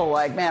still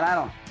I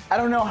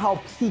don't know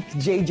how peak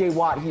J.J.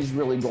 Watt he's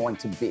really going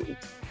to be.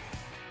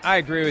 I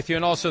agree with you.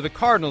 And also, the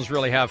Cardinals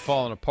really have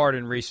fallen apart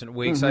in recent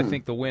weeks. I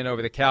think the win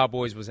over the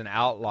Cowboys was an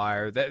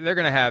outlier. They're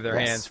going to have their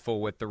hands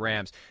full with the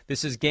Rams.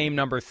 This is game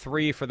number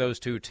 3 for those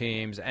two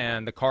teams,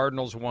 and the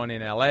Cardinals won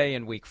in L.A.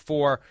 in Week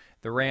 4.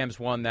 The Rams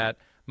won that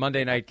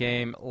Monday night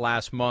game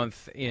last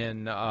month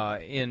in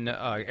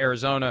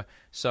Arizona.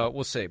 So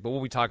we'll see. But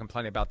we'll be talking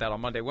plenty about that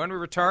on Monday. When we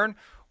return,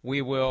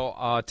 we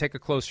will take a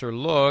closer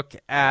look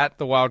at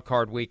the Wild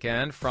Card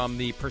weekend from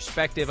the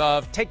perspective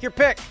of take your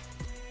pick.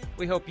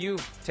 We hope you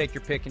take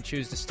your pick and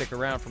choose to stick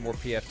around for more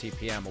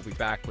PFTPM. We'll be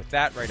back with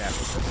that right after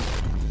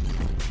this.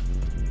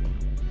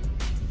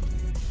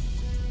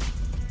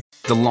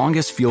 The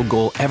longest field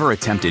goal ever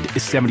attempted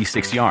is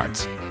 76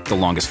 yards. The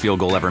longest field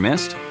goal ever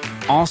missed?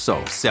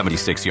 Also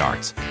 76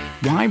 yards.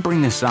 Why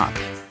bring this up?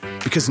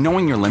 Because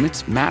knowing your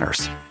limits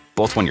matters,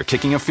 both when you're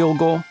kicking a field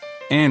goal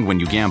and when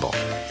you gamble.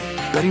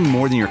 Betting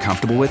more than you're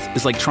comfortable with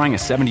is like trying a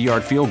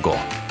 70-yard field goal.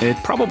 It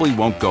probably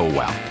won't go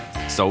well.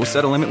 So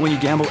set a limit when you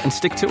gamble and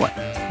stick to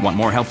it. Want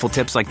more helpful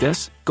tips like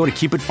this? Go to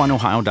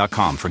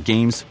keepitfunohio.com for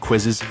games,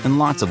 quizzes, and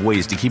lots of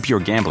ways to keep your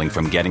gambling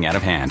from getting out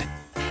of hand.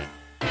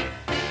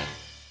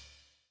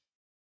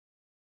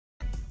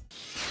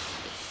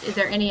 Is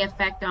there any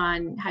effect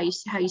on how you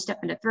step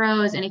into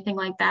throws, anything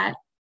like that?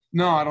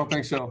 No, I don't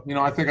think so.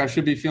 I think I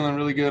should be feeling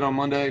really good on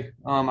Monday.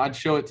 I'd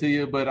show it to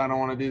you, but I don't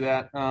want to do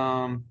that.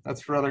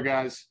 That's for other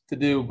guys to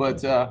do.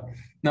 But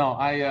no,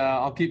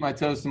 I'll keep my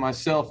toes to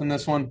myself in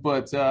this one.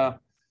 But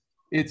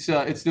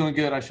it's doing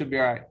good. I should be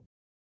all right.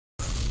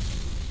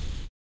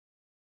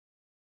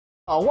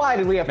 Oh, why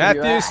did we have to do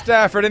that? Matthew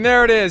Stafford, and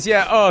there it is.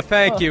 Yeah, oh,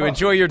 thank you.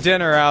 Enjoy your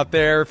dinner out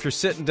there. If you're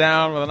sitting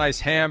down with a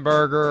nice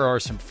hamburger or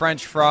some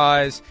French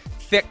fries,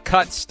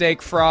 thick-cut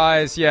steak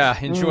fries, yeah,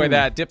 enjoy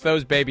that. Dip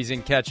those babies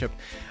in ketchup.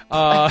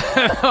 I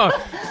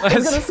was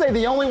going to say,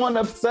 the only one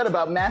upset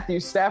about Matthew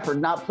Stafford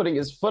not putting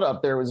his foot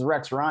up there was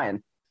Rex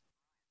Ryan.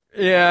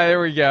 Yeah,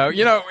 there we go.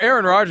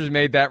 Aaron Rodgers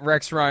made that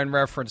Rex Ryan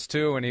reference,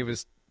 too, when he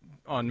was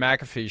on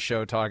McAfee's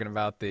show talking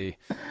about the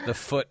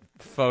foot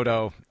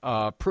photo.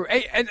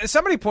 Hey, and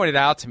somebody pointed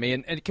out to me,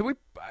 and can we?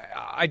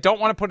 I don't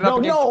want to put it up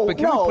again, but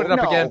can we put it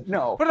up again?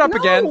 No, put it up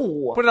again.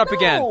 Put it up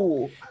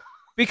again.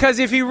 Because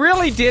if he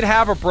really did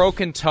have a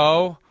broken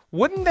toe,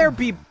 wouldn't there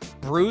be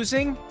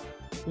bruising?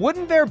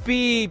 Wouldn't there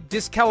be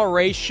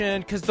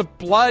discoloration because the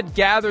blood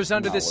gathers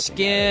under the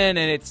skin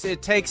and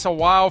it takes a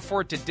while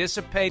for it to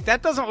dissipate?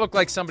 That doesn't look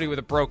like somebody with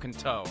a broken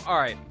toe. All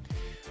right,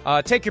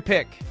 take your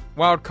pick.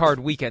 Wild Card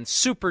Weekend,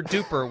 super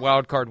duper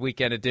Wild Card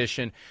Weekend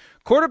edition.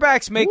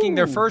 Quarterbacks making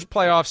their first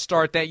playoff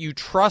start that you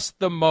trust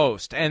the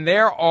most, and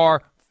there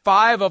are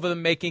 5 of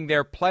them making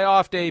their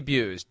playoff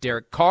debuts.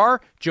 Derek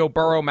Carr, Joe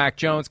Burrow, Mac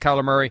Jones,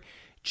 Kyler Murray,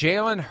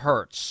 Jalen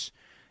Hurts.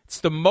 It's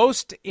the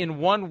most in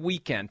one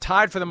weekend,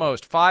 tied for the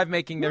most, 5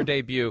 making their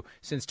debut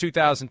since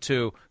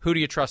 2002. Who do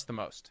you trust the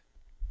most?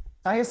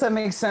 I guess that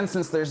makes sense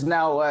since there's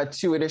now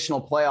 2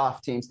 additional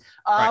playoff teams.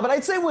 Right. But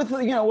I'd say with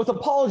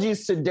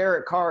apologies to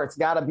Derek Carr, it's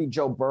got to be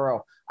Joe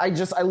Burrow. I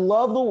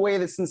love the way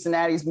that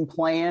Cincinnati's been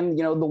playing,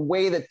 the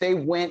way that they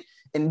went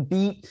and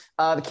beat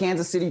the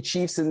Kansas City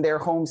Chiefs in their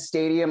home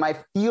stadium. I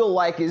feel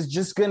like is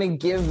just going to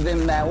give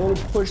them that little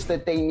push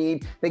that they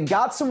need. They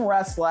got some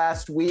rest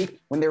last week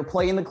when they were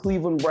playing the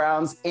Cleveland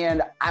Browns,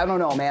 and I don't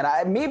know, man.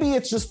 Maybe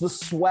it's just the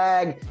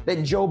swag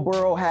that Joe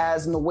Burrow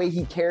has and the way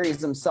he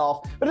carries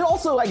himself, but it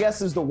also, I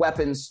guess, is the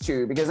weapons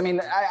too. Because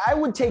I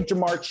would take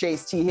Jamar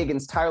Chase, T.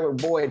 Higgins, Tyler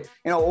Boyd,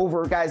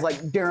 over guys like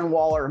Darren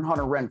Waller and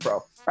Hunter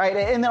Renfrow. Right.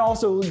 And then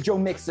also Joe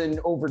Mixon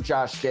over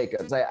Josh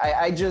Jacobs.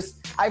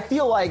 I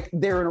feel like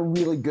they're in a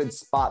really good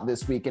spot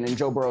this weekend, and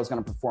Joe Burrow is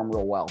going to perform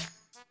real well.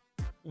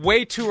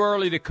 Way too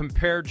early to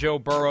compare Joe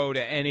Burrow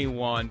to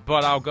anyone,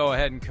 but I'll go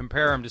ahead and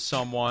compare him to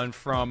someone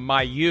from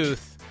my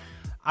youth.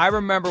 I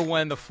remember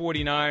when the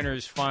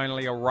 49ers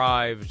finally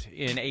arrived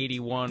in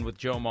 81 with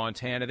Joe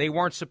Montana. They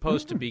weren't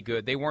supposed to be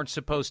good. They weren't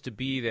supposed to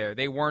be there.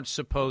 They weren't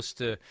supposed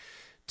to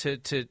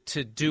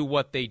do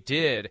what they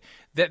did.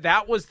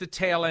 That was the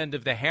tail end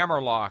of the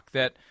hammerlock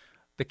that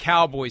the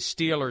Cowboys,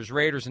 Steelers,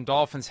 Raiders, and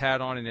Dolphins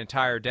had on an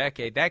entire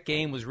decade. That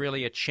game was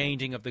really a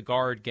changing of the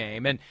guard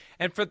game. And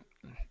for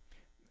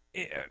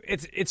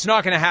it's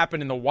not going to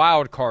happen in the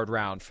wild card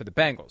round for the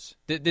Bengals.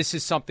 This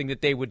is something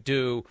that they would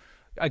do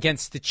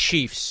against the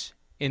Chiefs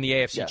in the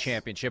AFC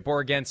Championship or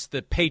against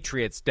the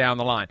Patriots down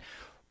the line.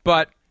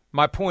 But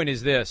my point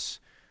is this.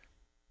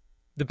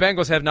 The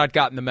Bengals have not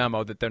gotten the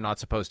memo that they're not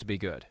supposed to be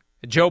good.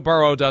 Joe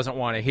Burrow doesn't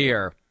want to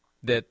hear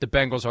that the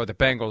Bengals are the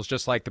Bengals,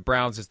 just like the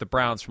Browns is the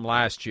Browns from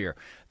last year.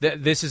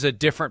 This is a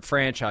different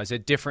franchise, a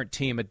different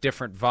team, a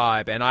different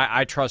vibe, and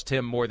I trust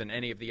him more than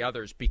any of the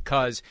others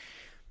because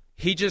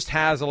he just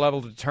has a level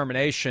of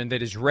determination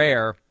that is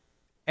rare,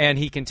 and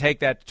he can take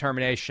that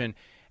determination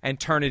and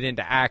turn it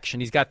into action.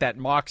 He's got that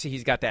moxie,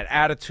 he's got that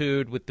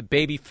attitude with the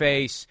baby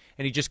face,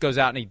 and he just goes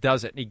out and he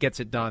does it, and he gets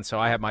it done, so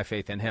I have my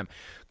faith in him.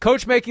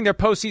 Coach making their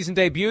postseason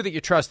debut that you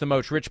trust the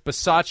most, Rich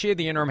Bisaccia,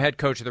 the interim head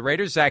coach of the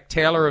Raiders, Zach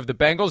Taylor of the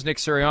Bengals, Nick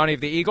Sirianni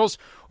of the Eagles,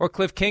 or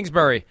Cliff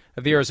Kingsbury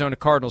of the Arizona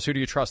Cardinals. Who do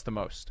you trust the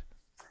most?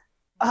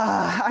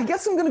 I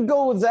guess I'm going to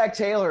go with Zach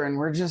Taylor, and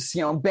we're just,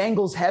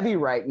 Bengals heavy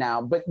right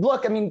now. But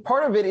look,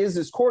 part of it is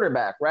his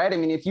quarterback, right?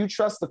 If you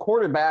trust the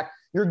quarterback,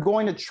 you're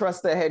going to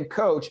trust the head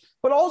coach.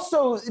 But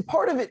also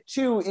part of it,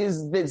 too,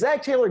 is that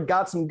Zach Taylor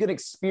got some good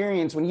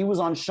experience when he was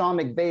on Sean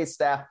McVay's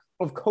staff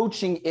of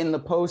coaching in the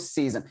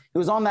postseason. He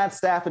was on that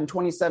staff in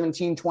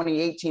 2017,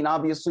 2018.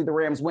 Obviously, the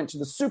Rams went to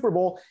the Super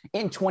Bowl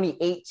in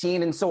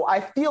 2018. And so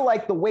I feel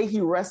like the way he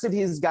rested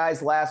his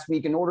guys last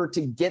week in order to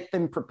get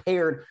them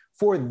prepared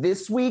for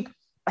this week,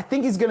 I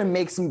think he's going to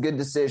make some good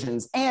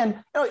decisions.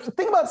 And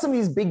think about some of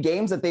these big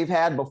games that they've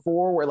had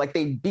before where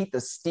they beat the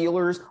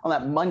Steelers on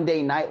that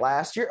Monday night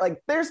last year.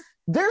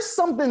 There's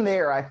something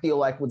there, I feel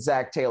like, with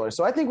Zach Taylor.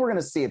 So I think we're going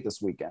to see it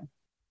this weekend.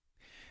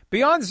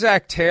 Beyond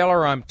Zach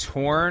Taylor, I'm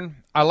torn.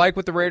 I like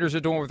what the Raiders are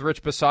doing with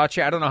Rich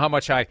Bisaccia. I don't know how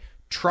much I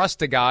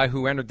trust a guy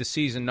who entered the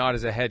season not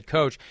as a head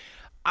coach.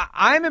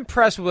 I'm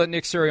impressed with what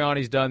Nick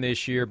Sirianni's done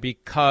this year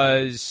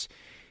because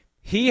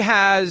he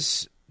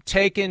has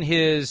taken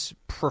his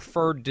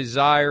preferred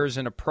desires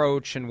and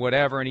approach and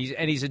whatever, and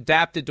he's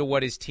adapted to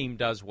what his team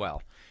does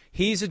well.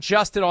 He's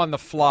adjusted on the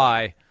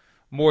fly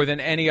more than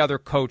any other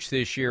coach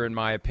this year, in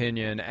my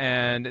opinion,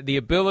 and the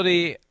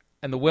ability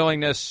and the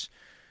willingness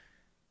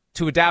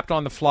to adapt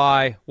on the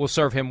fly will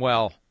serve him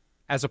well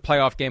as a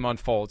playoff game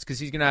unfolds because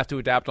he's going to have to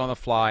adapt on the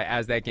fly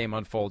as that game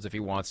unfolds if he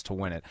wants to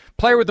win it.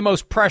 Player with the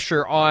most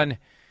pressure on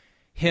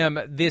him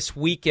this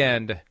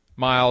weekend,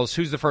 Miles,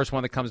 who's the first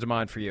one that comes to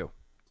mind for you?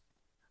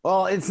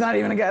 Well, it's not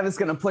even a guy that's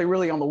going to play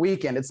really on the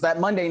weekend. It's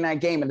that Monday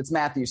night game, and it's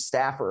Matthew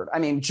Stafford.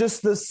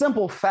 Just the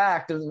simple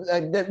fact of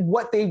that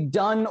what they've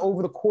done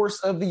over the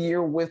course of the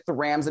year with the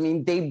Rams.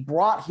 They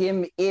brought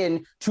him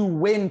in to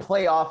win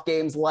playoff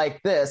games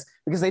like this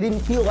because they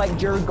didn't feel like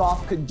Jared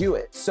Goff could do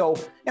it. So,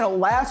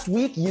 last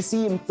week you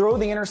see him throw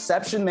the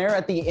interception there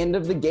at the end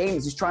of the game.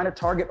 He's trying to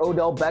target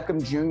Odell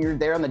Beckham Jr.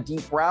 there on the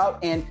deep route,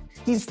 and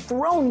he's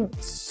thrown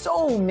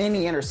so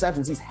many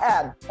interceptions. He's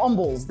had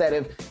fumbles that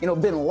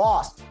have, been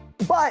lost.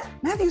 But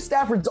Matthew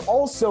Stafford's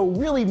also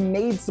really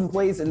made some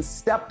plays and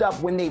stepped up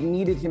when they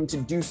needed him to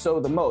do so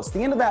the most.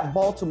 The end of that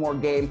Baltimore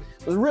game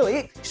was really,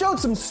 it showed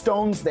some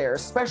stones there,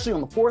 especially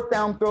on the fourth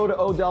down throw to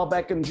Odell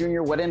Beckham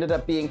Jr., what ended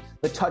up being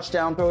the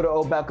touchdown throw to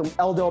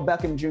Odell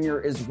Beckham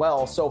Jr. as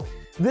well. So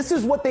this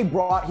is what they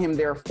brought him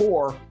there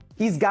for.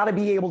 He's got to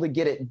be able to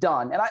get it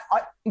done. And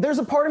there's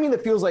a part of me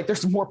that feels like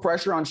there's more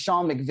pressure on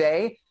Sean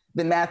McVay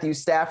than Matthew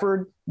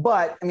Stafford.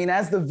 But, I mean,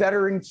 as the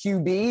veteran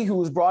QB who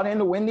was brought in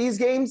to win these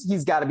games,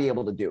 he's got to be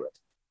able to do it.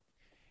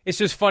 It's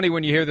just funny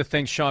when you hear the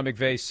things Sean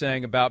McVay's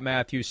saying about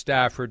Matthew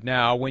Stafford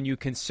now, when you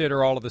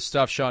consider all of the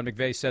stuff Sean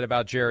McVay said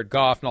about Jared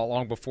Goff not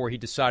long before he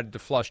decided to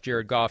flush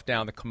Jared Goff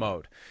down the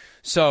commode.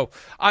 So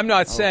I'm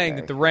not saying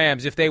that the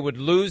Rams, if they would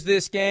lose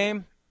this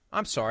game,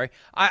 I'm sorry,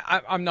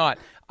 I'm not.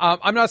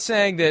 I'm not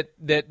saying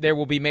that there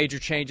will be major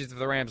changes if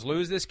the Rams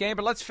lose this game,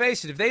 but let's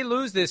face it, if they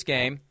lose this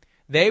game,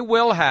 they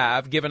will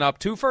have given up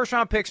 2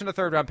 first-round picks and a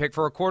third-round pick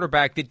for a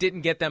quarterback that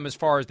didn't get them as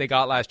far as they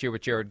got last year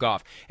with Jared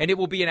Goff. And it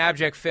will be an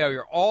abject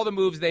failure. All the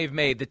moves they've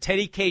made, the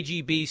Teddy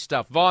KGB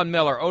stuff, Von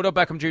Miller, Odell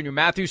Beckham Jr.,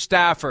 Matthew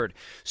Stafford,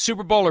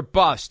 Super Bowl or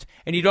bust,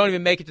 and you don't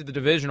even make it to the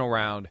divisional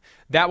round,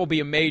 that will be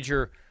a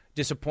major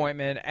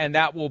disappointment, and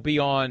that will be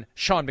on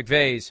Sean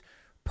McVay's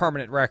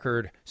permanent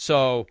record.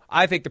 So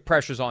I think the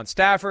pressure's on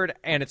Stafford,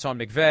 and it's on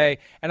McVay,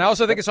 and I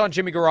also think it's on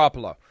Jimmy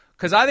Garoppolo,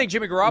 because I think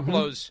Jimmy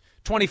Garoppolo's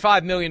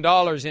 $25 million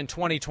in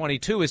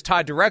 2022 is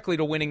tied directly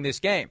to winning this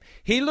game.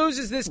 He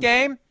loses this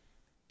game,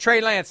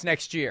 Trey Lance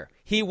next year.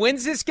 He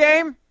wins this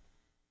game,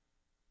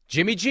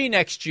 Jimmy G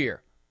next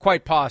year,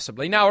 quite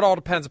possibly. Now it all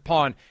depends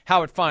upon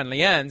how it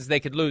finally ends. They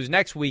could lose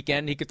next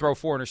weekend. He could throw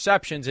 4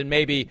 interceptions, and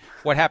maybe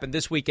what happened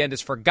this weekend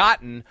is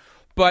forgotten.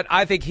 But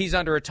I think he's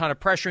under a ton of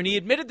pressure. And he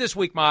admitted this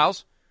week,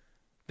 Miles,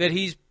 that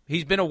he's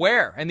been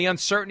aware, and the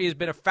uncertainty has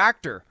been a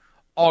factor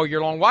all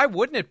year long. Why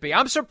wouldn't it be?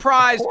 I'm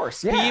surprised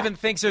he even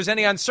thinks there's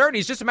any uncertainty.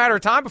 It's just a matter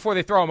of time before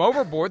they throw him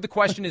overboard. The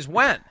question is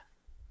when.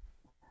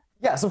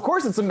 Yes, of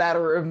course it's a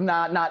matter of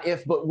not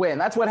if, but when.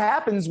 That's what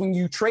happens when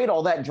you trade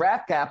all that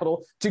draft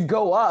capital to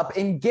go up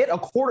and get a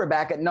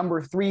quarterback at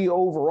number 3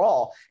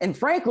 overall. And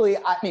frankly,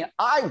 I mean,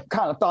 I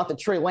kind of thought that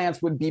Trey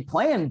Lance would be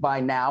playing by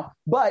now,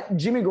 but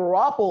Jimmy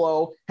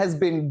Garoppolo has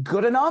been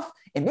good enough,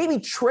 and maybe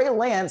Trey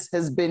Lance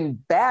has been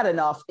bad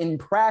enough in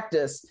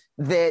practice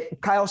that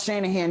Kyle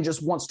Shanahan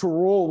just wants to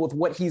roll with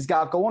what he's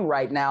got going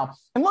right now.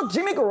 And look,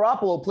 Jimmy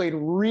Garoppolo played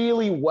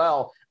really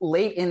well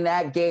late in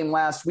that game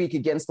last week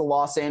against the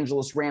Los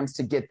Angeles Rams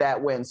to get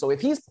that win. So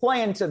if he's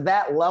playing to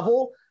that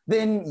level,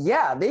 then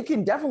yeah, they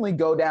can definitely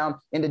go down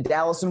into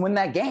Dallas and win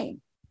that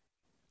game.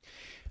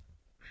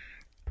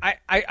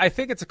 I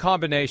think it's a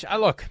combination.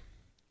 Look,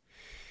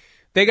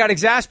 they got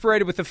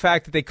exasperated with the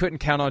fact that they couldn't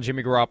count on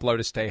Jimmy Garoppolo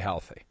to stay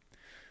healthy.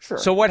 Sure.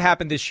 So what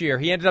happened this year?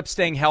 He ended up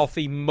staying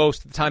healthy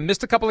most of the time.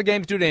 Missed a couple of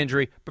games due to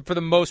injury, but for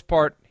the most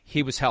part,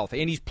 he was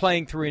healthy. And he's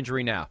playing through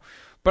injury now.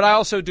 But I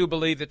also do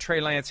believe that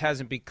Trey Lance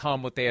hasn't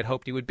become what they had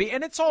hoped he would be.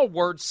 And it's all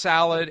word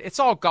salad. It's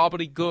all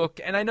gobbledygook.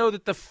 And I know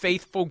that the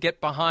faithful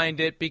get behind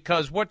it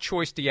because what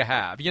choice do you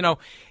have? You know,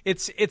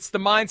 it's the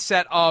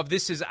mindset of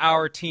this is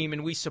our team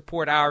and we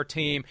support our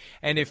team.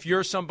 And if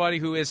you're somebody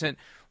who isn't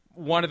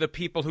one of the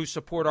people who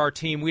support our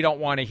team, we don't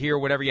want to hear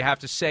whatever you have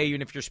to say,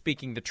 even if you're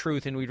speaking the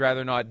truth, and we'd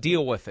rather not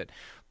deal with it.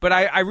 But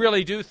I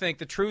really do think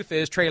the truth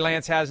is Trey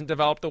Lance hasn't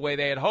developed the way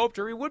they had hoped,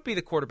 or he would be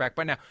the quarterback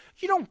by now.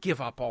 You don't give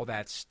up all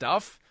that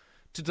stuff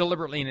to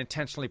deliberately and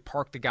intentionally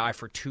park the guy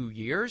for 2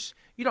 years.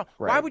 You don't.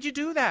 Right. Why would you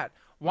do that?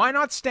 Why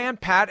not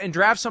stand pat and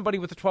draft somebody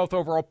with the 12th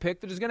overall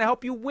pick that is going to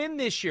help you win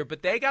this year?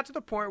 But they got to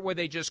the point where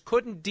they just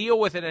couldn't deal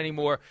with it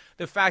anymore.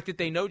 The fact that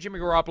they know Jimmy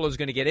Garoppolo is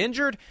going to get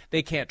injured,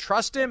 they can't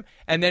trust him,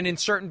 and then in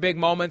certain big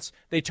moments,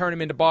 they turn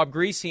him into Bob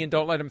Greasy and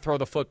don't let him throw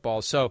the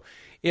football. So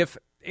if,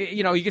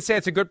 you know, you could say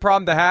it's a good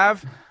problem to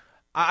have.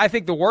 I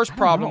think the worst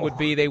problem would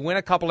be they win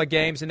a couple of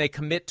games and they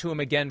commit to him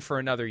again for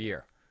another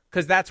year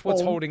because that's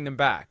what's holding them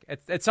back.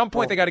 At some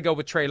point, they got to go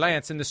with Trey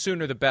Lance, and the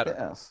sooner the better.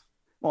 Yes.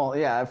 Well,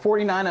 yeah,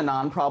 49 and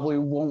on probably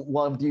won't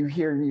love you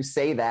hear you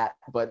say that,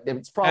 but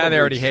it's probably they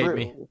already true.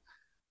 hate me.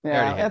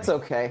 Yeah, that's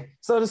okay.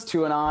 So does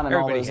 2 and on and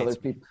Everybody all those other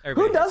people.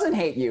 Everybody Who doesn't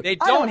hate you? They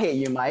I don't hate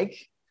you,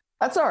 Mike.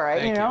 That's all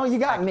right. Thank you know, you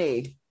got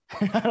me.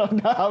 I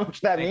don't know how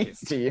much that Thank means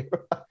to you.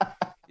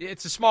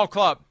 It's a small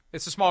club.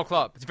 It's a small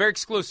club. It's very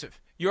exclusive.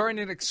 You're in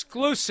an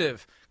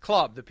exclusive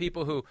club, the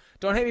people who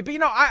don't hate me. But, you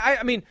know,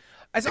 I mean,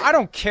 I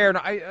don't care.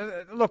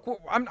 Look,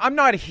 I'm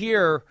not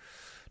here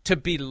to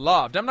be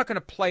loved. I'm not going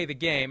to play the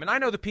game. And I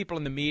know the people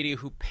in the media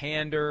who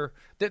pander,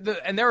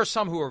 and there are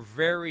some who are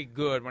very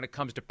good when it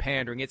comes to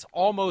pandering. It's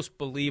almost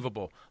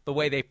believable the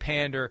way they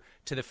pander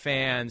to the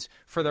fans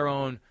for their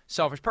own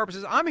selfish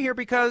purposes. I'm here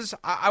because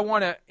I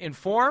want to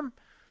inform,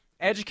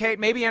 educate,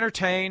 maybe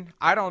entertain.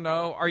 I don't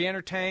know. Are you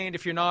entertained?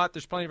 If you're not,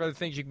 there's plenty of other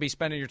things you can be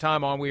spending your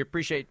time on. We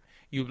appreciate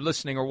you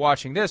listening or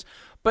watching this.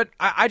 But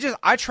I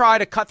try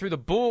to cut through the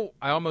bull.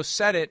 I almost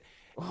said it.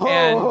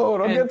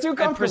 Don't get too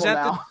comfortable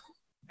now.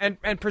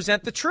 And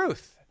present the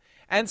truth.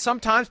 And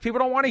sometimes people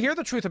don't want to hear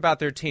the truth about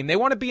their team. They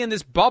want to be in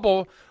this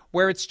bubble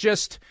where it's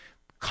just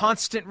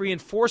constant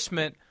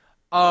reinforcement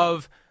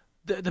of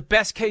the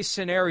best case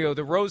scenario,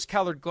 the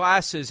rose-colored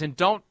glasses, and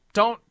don't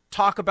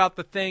talk about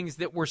the things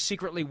that we're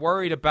secretly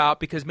worried about,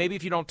 because maybe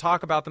if you don't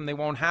talk about them, they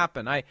won't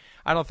happen. I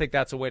don't think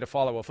that's a way to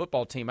follow a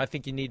football team. I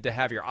think you need to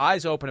have your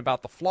eyes open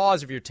about the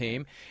flaws of your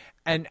team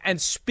and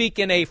speak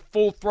in a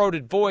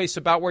full-throated voice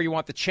about where you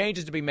want the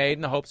changes to be made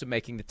in the hopes of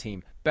making the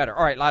team better.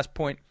 All right, last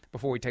point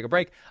before we take a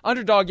break.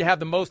 Underdog you have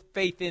the most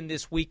faith in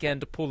this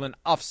weekend to pull an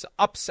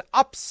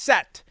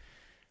upset.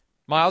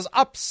 Miles,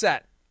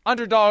 upset.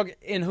 Underdog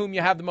in whom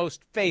you have the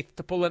most faith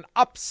to pull an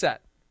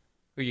upset.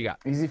 Who you got?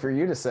 Easy for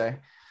you to say.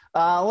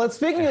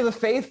 Speaking of the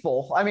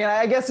faithful, I mean,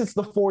 I guess it's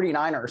the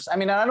 49ers. I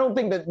mean, I don't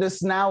think that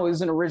this now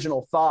is an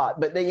original thought,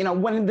 but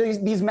when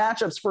these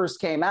matchups first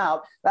came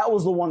out, that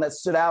was the one that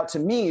stood out to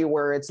me,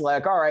 where it's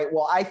like, all right,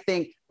 well, I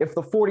think if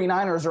the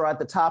 49ers are at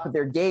the top of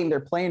their game, they're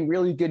playing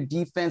really good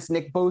defense.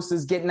 Nick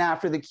Bosa's getting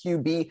after the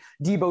QB.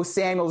 Deebo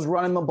Samuel's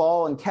running the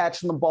ball and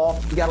catching the ball.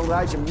 You got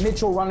Elijah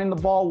Mitchell running the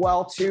ball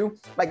well too.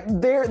 Like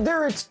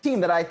they're a team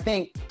that I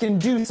think can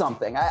do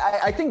something.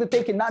 I think that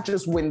they can not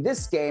just win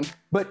this game,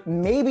 but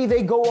maybe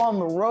they go on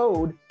the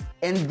road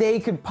and they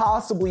could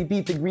possibly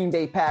beat the Green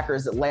Bay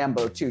Packers at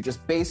Lambeau too,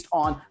 just based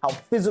on how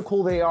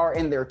physical they are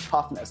and their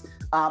toughness.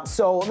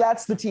 So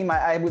that's the team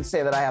I would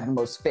say that I have the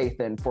most faith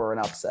in for an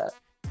upset.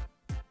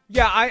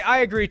 Yeah,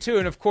 I agree, too.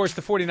 And, of course,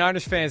 the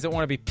 49ers fans that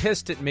want to be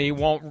pissed at me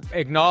won't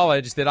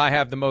acknowledge that I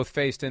have the most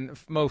faith in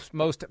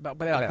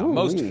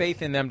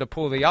faith in them to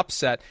pull the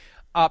upset.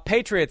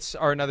 Patriots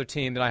are another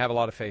team that I have a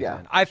lot of faith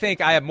in. I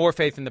think I have more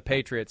faith in the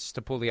Patriots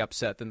to pull the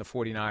upset than the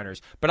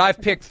 49ers. But I've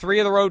picked 3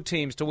 of the road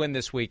teams to win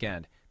this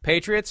weekend.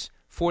 Patriots,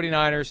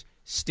 49ers,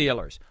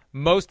 Steelers.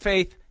 Most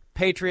faith,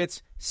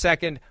 Patriots.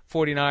 Second,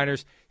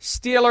 49ers.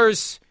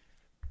 Steelers,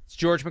 it's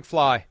George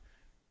McFly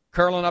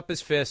curling up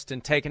his fist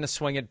and taking a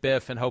swing at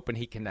Biff and hoping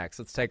he connects.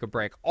 Let's take a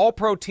break.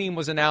 All-Pro team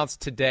was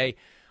announced today.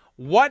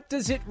 What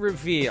does it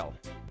reveal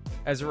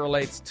as it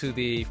relates to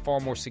the far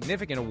more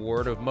significant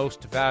award of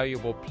Most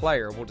Valuable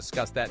Player? We'll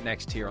discuss that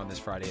next here on this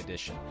Friday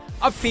edition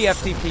of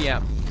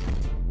PFTPM.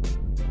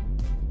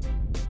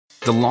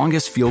 The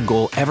longest field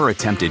goal ever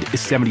attempted is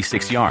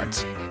 76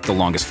 yards. The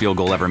longest field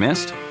goal ever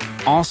missed?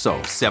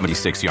 Also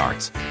 76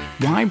 yards.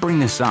 Why bring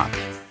this up?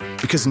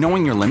 Because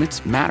knowing your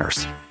limits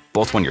matters,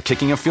 both when you're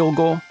kicking a field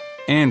goal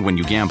and when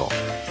you gamble.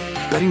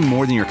 Betting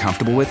more than you're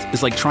comfortable with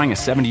is like trying a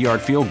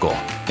 70-yard field goal.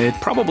 It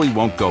probably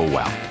won't go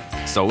well.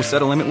 So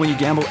set a limit when you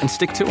gamble and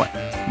stick to it.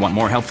 Want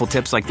more helpful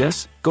tips like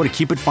this? Go to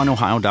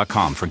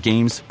keepitfunohio.com for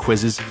games,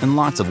 quizzes, and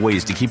lots of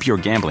ways to keep your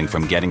gambling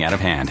from getting out of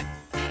hand.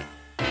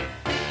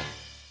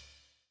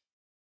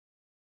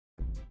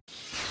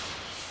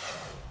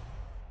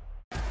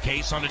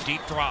 Case on a deep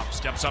drop,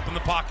 steps up in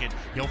the pocket.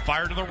 He'll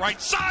fire to the right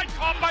side.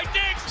 Caught by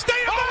Diggs. Stay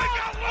up. Oh, my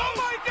God. Oh,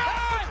 my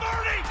God.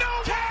 30.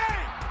 No. 10.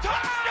 Touchdown.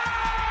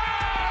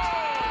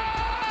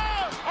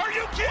 Are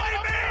you kidding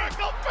me?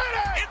 Miracle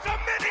finish. It's a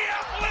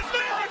Minneapolis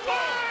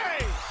miracle.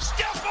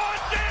 Stephon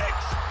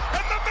Diggs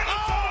and the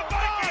Minnesota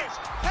Vikings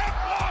have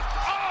walked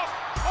off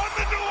on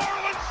the New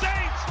Orleans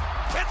Saints.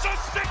 It's a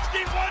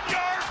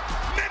 61-yard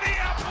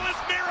Minneapolis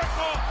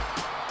miracle.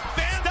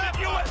 Fans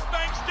at U.S.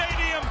 Bank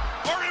Stadium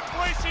are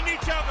embracing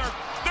each other.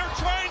 They're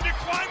trying to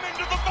climb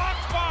into the box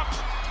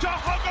to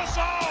hug us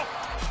all.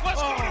 Let's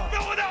go to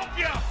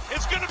Philadelphia.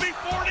 It's going to be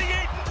 48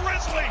 and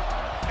drizzly,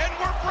 and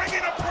we're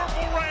bringing a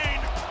purple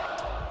rain.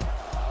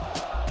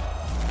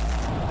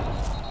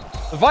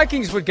 The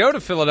Vikings would go to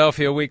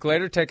Philadelphia a week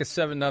later, take a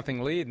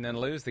 7-0 lead, and then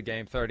lose the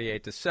game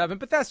 38-7.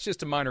 But that's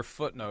just a minor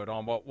footnote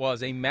on what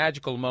was a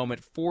magical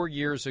moment 4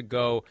 years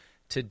ago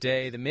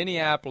today, the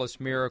Minneapolis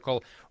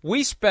Miracle.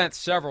 We spent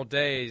several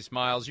days,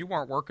 Miles, you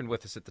weren't working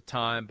with us at the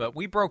time, but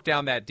we broke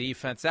down that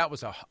defense. That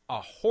was a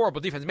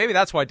horrible defense. Maybe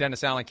that's why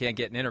Dennis Allen can't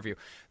get an interview.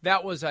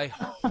 That was a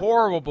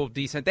horrible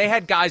defense. They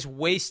had guys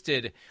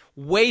wasted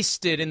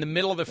in the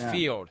middle of the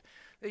field.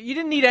 You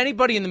didn't need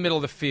anybody in the middle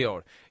of the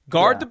field.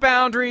 Guard the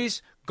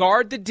boundaries,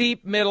 guard the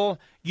deep middle.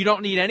 You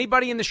don't need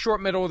anybody in the short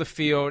middle of the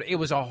field. It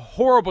was a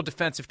horrible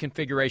defensive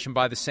configuration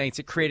by the Saints.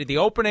 It created the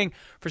opening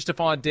for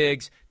Stephon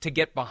Diggs to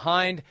get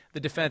behind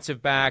the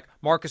defensive back.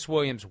 Marcus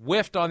Williams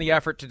whiffed on the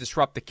effort to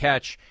disrupt the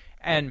catch.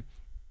 And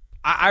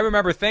I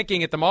remember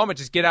thinking at the moment,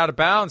 just get out of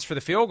bounds for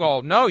the field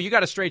goal. No, you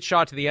got a straight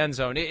shot to the end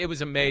zone. It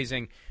was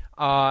amazing.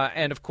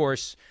 And, of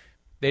course,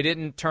 they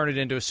didn't turn it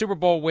into a Super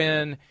Bowl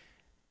win.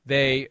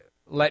 They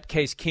let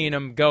Case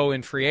Keenum go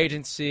in free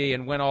agency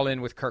and went all in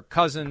with Kirk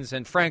Cousins.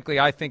 And frankly,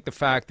 I think the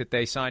fact that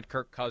they signed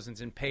Kirk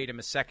Cousins and paid him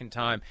a second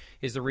time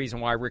is the reason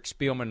why Rick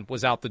Spielman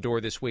was out the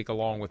door this week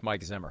along with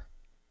Mike Zimmer.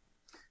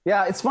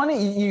 Yeah, it's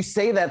funny you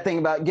say that thing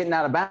about getting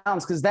out of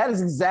bounds, because that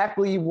is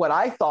exactly what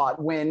I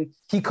thought when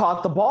he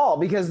caught the ball,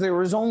 because there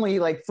was only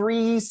like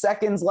 3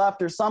 seconds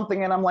left or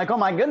something. And I'm like, oh,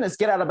 my goodness,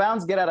 get out of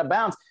bounds, get out of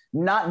bounds.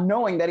 not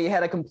knowing that he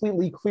had a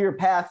completely clear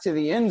path to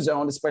the end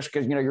zone, especially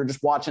because, you're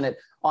just watching it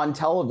on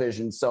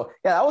television. So,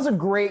 yeah, that was a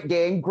great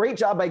game. Great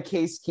job by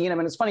Case Keenum.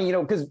 And it's funny,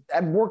 because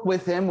I've worked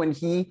with him when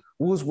he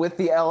was with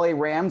the LA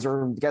Rams,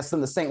 or I guess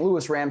then the St.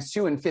 Louis Rams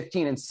too, in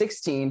 15 and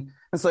 16.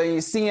 And so you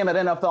see him at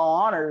NFL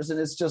Honors, and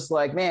it's just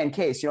like, man,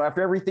 Case,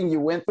 after everything you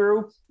went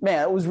through,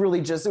 man, it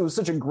was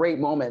such a great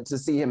moment to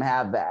see him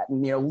have that.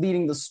 And,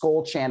 leading the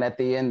Skol chant at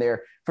the end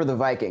there for the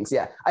Vikings.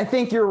 Yeah, I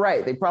think you're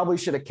right. They probably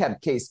should have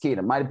kept Case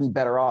Keenum. Might be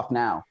better off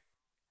now.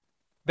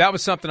 That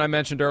was something I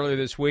mentioned earlier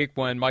this week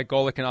when Mike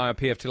Golick and I on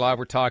PFT Live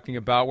were talking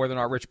about whether or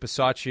not Rich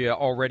Bisaccia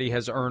already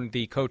has earned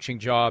the coaching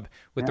job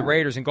with the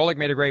Raiders. And Golick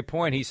made a great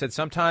point. He said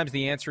sometimes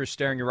the answer is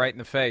staring you right in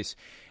the face.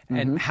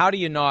 And how do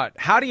you not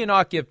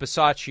give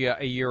Bisaccia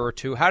a year or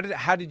two? How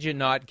did you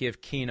not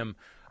give Keenum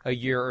a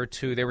year or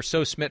two? They were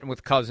so smitten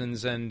with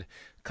Cousins, and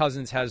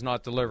Cousins has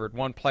not delivered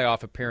one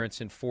playoff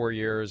appearance in 4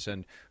 years,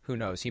 and who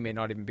knows, he may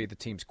not even be the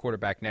team's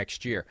quarterback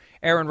next year.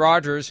 Aaron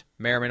Rodgers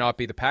may or may not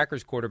be the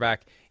Packers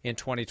quarterback in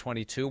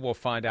 2022. We'll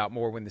find out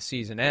more when the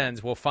season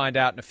ends. We'll find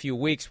out in a few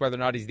weeks whether or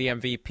not he's the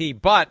MVP.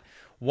 But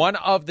one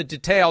of the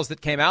details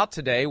that came out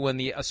today when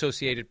the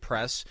Associated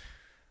Press,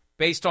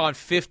 based on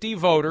 50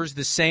 voters,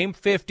 the same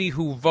 50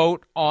 who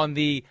vote on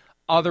the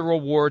other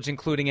awards,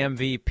 including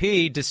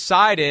MVP,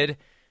 decided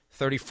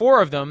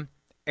 34 of them,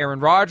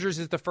 Aaron Rodgers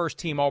is the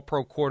first-team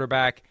All-Pro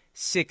quarterback.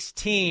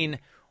 16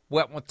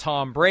 went with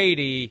Tom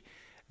Brady.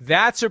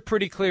 That's a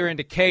pretty clear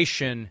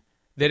indication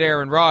that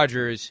Aaron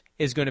Rodgers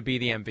is going to be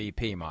the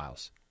MVP,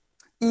 Miles.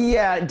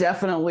 Yeah, it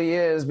definitely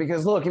is,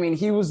 because look,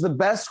 he was the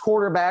best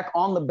quarterback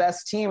on the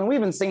best team. And we've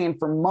been saying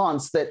for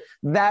months that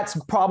that's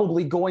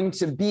probably going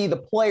to be the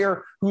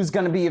player who's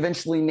going to be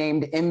eventually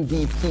named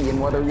MVP.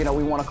 And whether,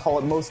 we want to call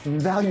it most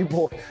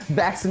valuable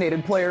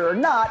vaccinated player or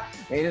not,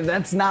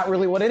 that's not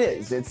really what it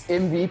is. It's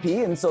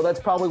MVP. And so that's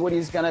probably what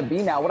he's going to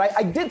be now. What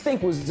I did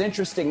think was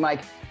interesting,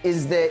 Mike,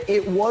 is that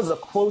it was a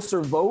closer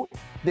vote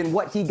than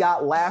what he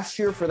got last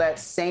year for that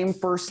same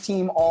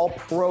first-team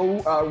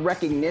All-Pro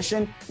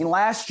recognition. And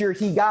last year,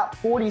 he got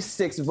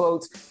 46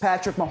 votes.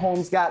 Patrick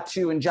Mahomes got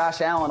 2, and Josh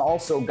Allen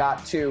also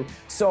got 2.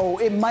 So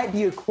it might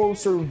be a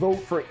closer vote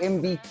for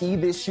MVP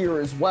this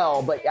year as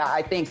well. But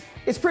I think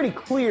it's pretty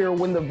clear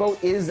when the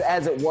vote is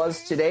as it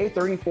was today,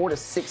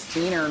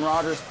 34-16, Aaron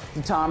Rodgers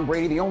to Tom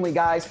Brady, the only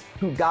guys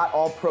who got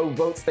All-Pro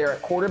votes there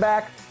at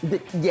quarterback.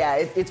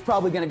 It's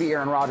probably going to be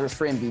Aaron Rodgers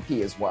for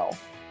MVP as well.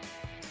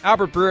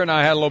 Albert Breer and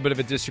I had a little bit of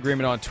a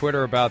disagreement on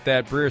Twitter about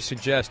that. Breer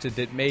suggested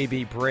that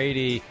maybe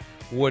Brady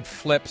would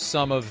flip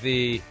some of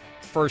the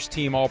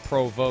first-team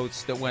All-Pro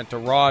votes that went to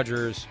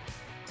Rodgers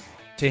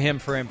to him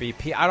for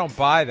MVP. I don't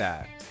buy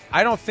that.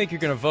 I don't think you're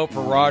going to vote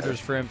for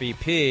Rodgers for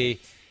MVP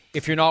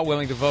if you're not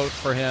willing to vote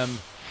for him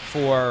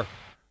for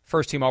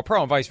first-team All-Pro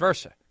and vice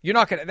versa. You're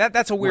not going to.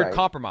 That's a weird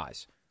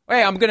compromise.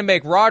 Hey, I'm going to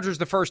make Rodgers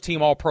the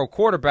first-team All-Pro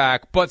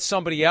quarterback, but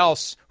somebody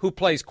else who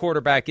plays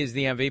quarterback is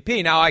the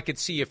MVP. Now, I could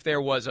see if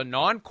there was a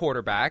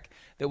non-quarterback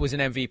that was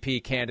an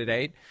MVP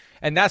candidate,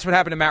 and that's what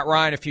happened to Matt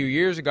Ryan a few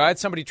years ago. I had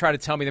somebody try to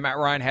tell me that Matt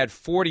Ryan had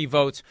 40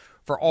 votes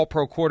for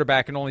All-Pro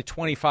quarterback and only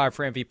 25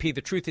 for MVP.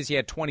 The truth is he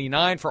had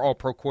 29 for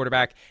All-Pro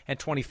quarterback and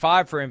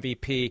 25 for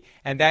MVP,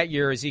 and that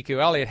year Ezekiel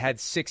Elliott had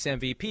 6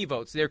 MVP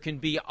votes. There can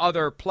be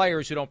other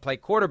players who don't play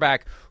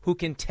quarterback who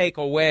can take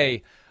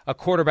away a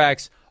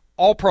quarterback's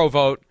All-Pro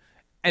vote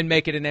and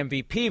make it an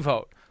MVP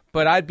vote.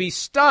 But I'd be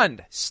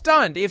stunned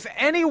if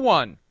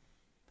anyone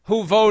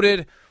who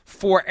voted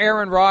for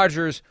Aaron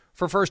Rodgers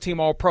for first-team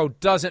All-Pro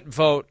doesn't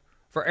vote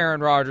for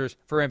Aaron Rodgers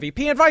for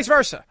MVP, and vice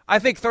versa. I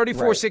think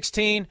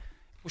 34-16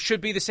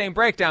 should be the same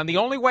breakdown. The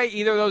only way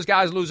either of those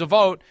guys lose a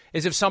vote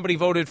is if somebody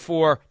voted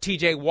for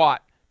TJ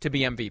Watt to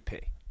be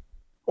MVP.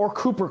 Or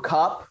Cooper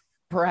Kupp,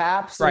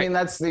 perhaps. Right. I mean,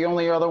 that's the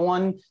only other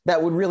one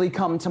that would really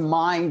come to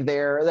mind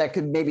there that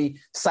could maybe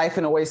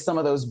siphon away some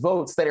of those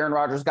votes that Aaron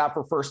Rodgers got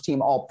for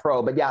first-team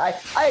All-Pro. But, yeah,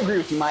 I agree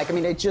with you, Mike. I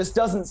mean, it just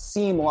doesn't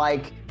seem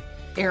like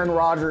Aaron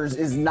Rodgers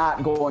is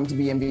not going to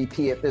be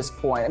MVP at this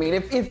point. I mean,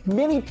 if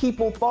many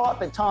people thought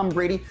that Tom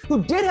Brady,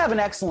 who did have an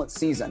excellent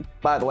season,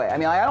 by the way, I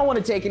mean, I don't want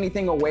to take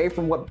anything away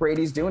from what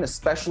Brady's doing,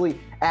 especially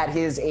at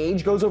his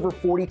age, goes over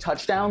 40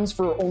 touchdowns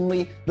for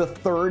only the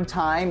 3rd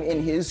time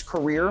in his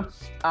career.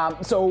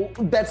 So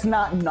that's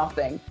not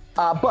nothing.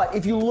 But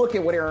if you look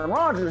at what Aaron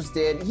Rodgers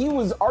did, he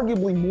was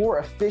arguably more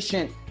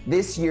efficient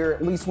this year,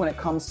 at least when it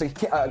comes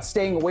to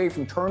staying away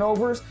from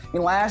turnovers. I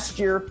mean, last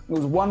year, it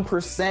was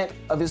 1%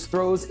 of his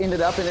throws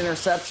ended up in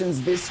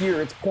interceptions. This year,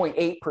 it's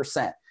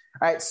 0.8%. All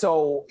right,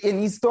 so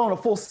and he's thrown a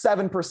full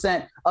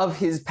 7% of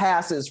his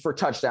passes for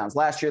touchdowns.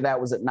 Last year,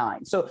 that was at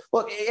 9%. So,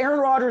 look, Aaron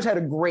Rodgers had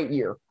a great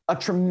year, a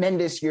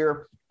tremendous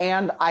year,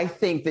 and I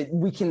think that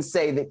we can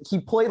say that he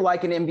played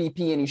like an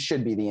MVP, and he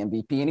should be the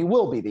MVP, and he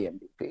will be the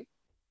MVP.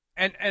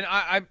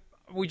 And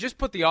we just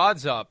put the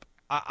odds up.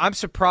 I'm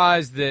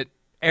surprised that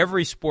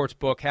every sports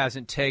book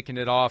hasn't taken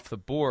it off the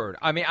board.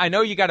 I mean, I know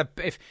you got to.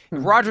 If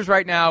Rodgers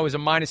right now is a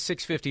minus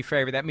 650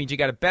 favorite, that means you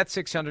got to bet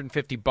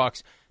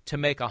 $650 to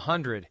make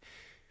 100.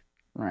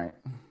 Right.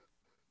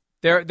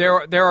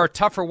 There are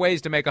tougher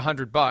ways to make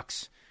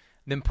 $100.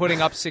 than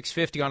putting up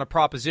 650 on a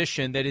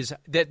proposition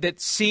that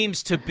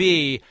seems to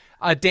be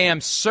a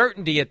damn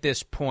certainty at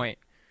this point.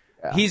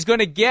 Yeah. He's going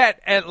to get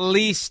at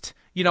least,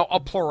 a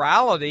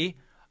plurality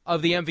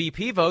of the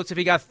MVP votes if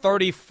he got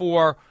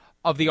 34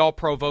 of the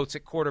All-Pro votes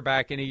at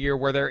quarterback in a year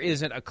where there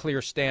isn't a clear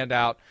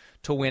standout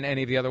to win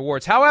any of the other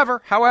awards.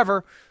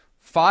 However,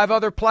 5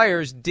 other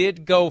players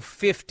did go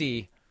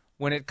 50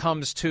 when it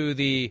comes to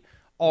the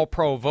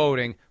All-Pro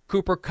voting.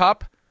 Cooper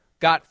Kupp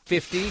got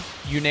 50,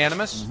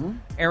 unanimous. Mm-hmm.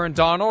 Aaron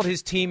Donald,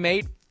 his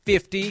teammate,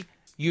 50,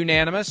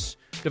 unanimous.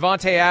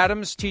 Devontae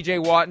Adams, T.J.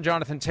 Watt, and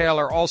Jonathan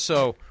Taylor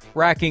also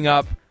racking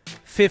up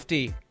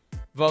 50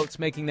 votes,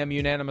 making them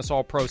unanimous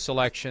All-Pro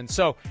selection.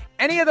 So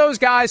any of those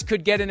guys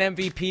could get an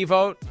MVP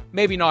vote.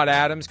 Maybe not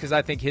Adams, because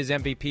I think his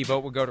MVP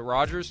vote would go to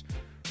Rodgers.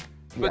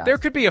 But there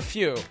could be a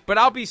few. But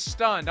I'll be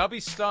stunned.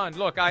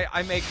 Look,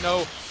 I make no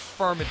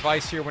firm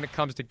advice here when it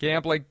comes to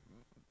gambling.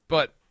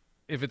 But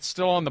if it's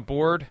still on the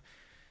board,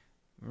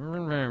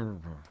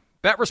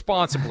 bet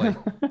responsibly.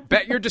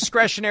 Bet your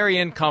discretionary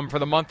income for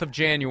the month of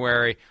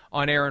January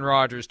on Aaron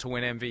Rodgers to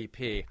win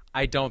MVP.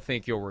 I don't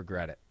think you'll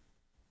regret it.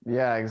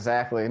 Yeah,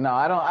 exactly. No,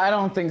 I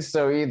don't think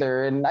so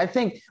either. And I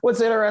think what's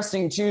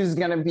interesting too is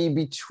going to be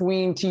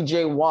between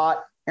TJ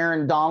Watt,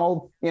 Aaron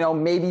Donald.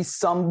 Maybe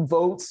some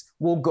votes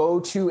will go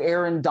to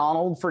Aaron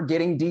Donald for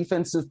getting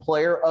Defensive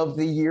Player of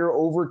the Year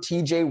over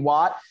TJ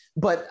Watt.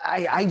 But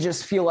I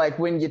just feel like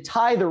when you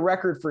tie the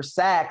record for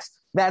sacks,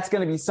 that's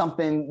going to be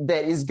something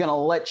that is going to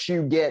let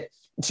you get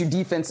to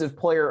Defensive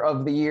Player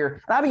of the Year.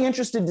 And I'd be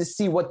interested to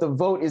see what the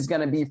vote is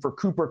going to be for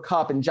Cooper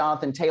Kupp and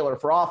Jonathan Taylor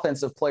for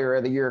Offensive Player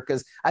of the Year,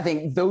 because I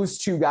think those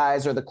two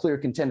guys are the clear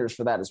contenders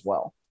for that as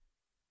well.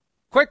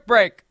 Quick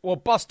break. We'll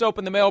bust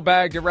open the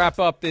mailbag to wrap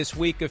up this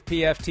week of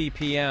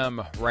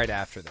PFTPM right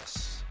after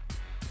this.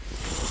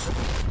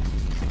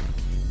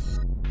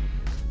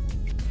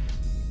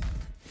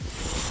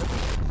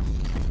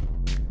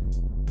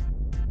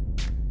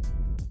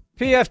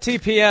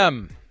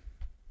 PFTPM.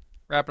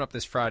 Wrapping up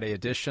this Friday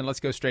edition.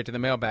 Let's go straight to the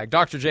mailbag.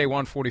 Dr. J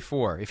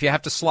 144. If you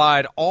have to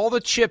slide all the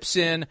chips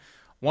in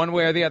one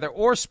way or the other,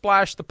 or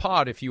splash the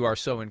pot if you are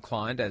so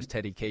inclined, as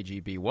Teddy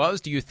KGB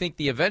was, do you think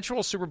the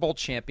eventual Super Bowl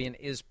champion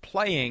is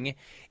playing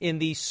in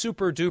the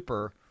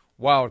super-duper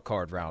wild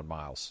card round,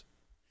 Miles?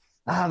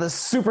 The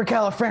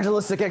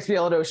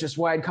supercalifragilisticexpialidocious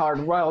wild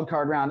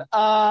card round.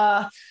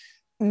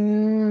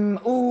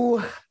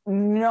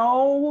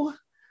 No.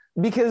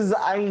 Because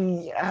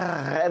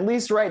at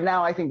least right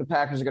now, I think the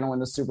Packers are going to win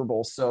the Super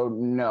Bowl. So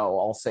no,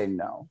 I'll say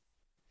no.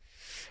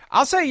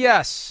 I'll say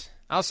yes.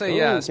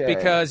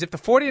 Because if the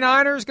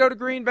 49ers go to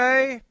Green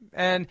Bay,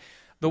 and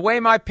the way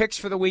my picks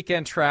for the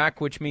weekend track,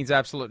 which means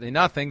absolutely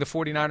nothing, the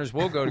 49ers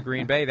will go to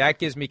Green Bay. That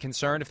gives me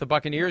concern. If the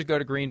Buccaneers go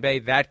to Green Bay,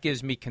 that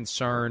gives me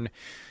concern.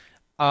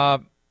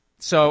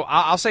 So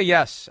I'll say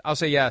yes.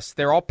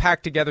 They're all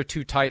packed together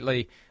too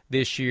tightly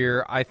this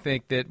year. I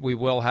think that we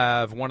will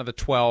have one of the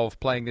 12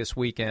 playing this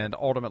weekend,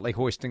 ultimately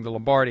hoisting the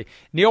Lombardi.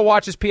 Neil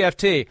watches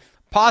PFT.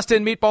 Pasta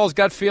and Meatballs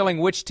gut feeling,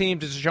 which team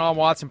does Deshaun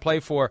Watson play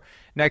for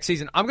next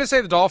season? I'm going to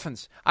say the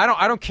Dolphins.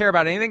 I don't care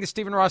about anything that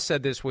Stephen Ross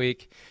said this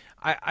week.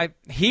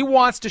 He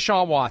wants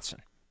Deshaun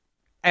Watson.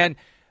 And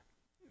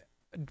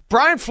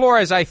Brian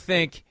Flores, I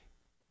think,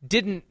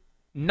 didn't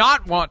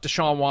not want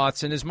Deshaun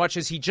Watson as much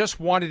as he just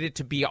wanted it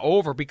to be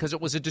over because it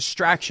was a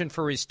distraction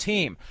for his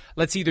team.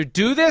 Let's either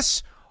do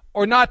this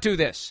or not do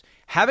this.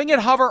 Having it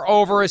hover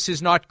over us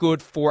is not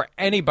good for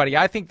anybody.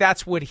 I think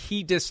that's what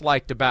he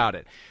disliked about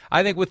it.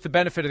 I think with the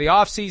benefit of the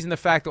offseason, the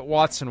fact that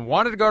Watson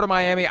wanted to go to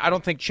Miami, I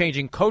don't think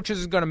changing coaches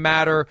is going to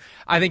matter.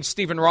 I think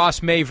Stephen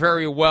Ross may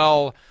very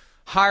well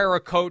hire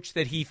a coach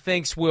that he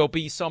thinks will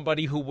be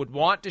somebody who would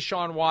want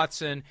Deshaun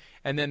Watson,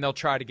 and then they'll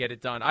try to get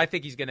it done. I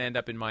think he's going to end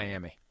up in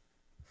Miami.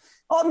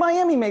 Well,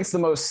 Miami makes the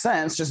most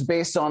sense just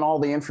based on all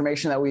the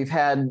information that we've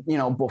had,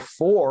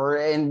 before,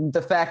 and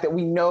the fact that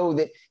we know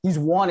that he's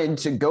wanted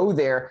to go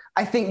there.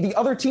 I think the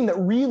other team that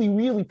really,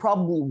 really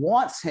probably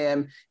wants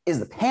him is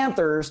the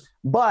Panthers.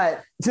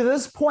 But to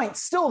this point,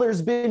 still,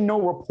 there's been no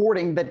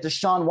reporting that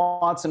Deshaun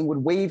Watson would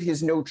waive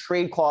his no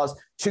trade clause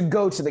to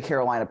go to the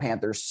Carolina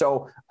Panthers.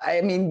 So,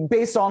 I mean,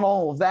 based on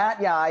all of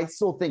that, yeah, I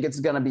still think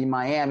it's going to be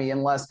Miami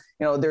unless,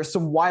 there's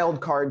some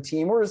wild card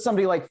team or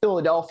somebody like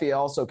Philadelphia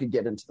also could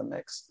get into the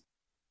mix.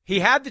 He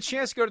had the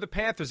chance to go to the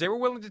Panthers. They were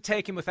willing to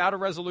take him without a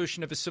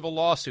resolution of his civil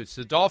lawsuits.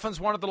 The Dolphins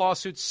wanted the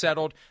lawsuits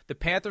settled. The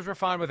Panthers were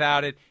fine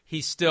without it.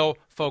 He's still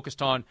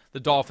focused on the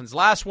Dolphins.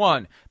 Last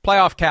one,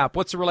 playoff cap.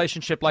 What's the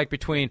relationship like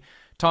between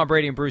Tom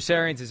Brady and Bruce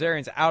Arians? Is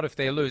Arians out if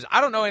they lose?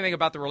 I don't know anything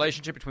about the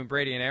relationship between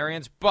Brady and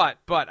Arians, but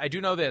I do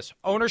know this.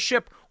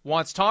 Ownership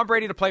wants Tom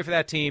Brady to play for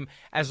that team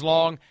as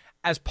long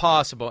as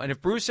possible. And if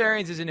Bruce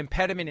Arians is an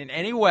impediment in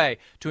any way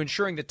to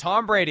ensuring that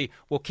Tom Brady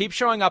will keep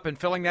showing up and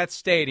filling that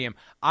stadium,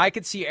 I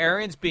could see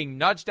Arians being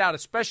nudged out,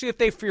 especially if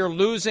they fear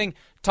losing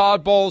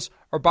Todd Bowles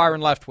or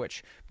Byron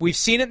Leftwich. We've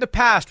seen it in the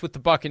past with the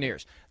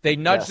Buccaneers. They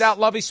nudged out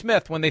Lovie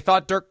Smith when they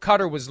thought Dirk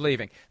Cutter was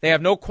leaving. They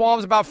have no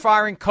qualms about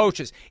firing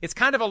coaches. It's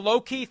kind of a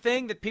low-key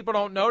thing that people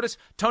don't notice.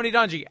 Tony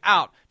Dungy,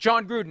 out.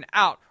 John Gruden,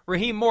 out.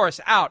 Raheem Morris,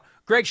 out.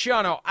 Greg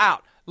Schiano,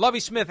 out. Lovie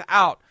Smith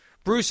out,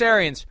 Bruce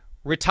Arians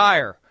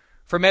retire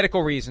for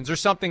medical reasons or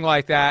something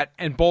like that,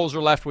 and Bowles or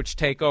Leftwich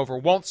take over.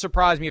 Won't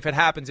surprise me if it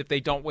happens if they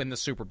don't win the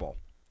Super Bowl.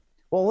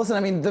 Well, listen, I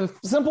mean, the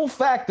simple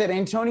fact that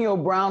Antonio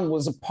Brown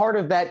was a part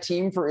of that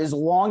team for as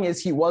long as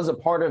he was a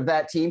part of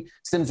that team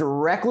stems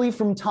directly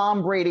from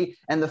Tom Brady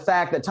and the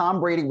fact that Tom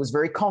Brady was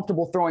very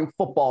comfortable throwing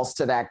footballs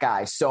to that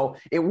guy. So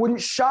it wouldn't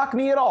shock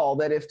me at all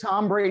that if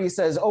Tom Brady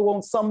says, oh,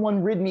 won't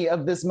someone rid me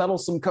of this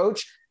meddlesome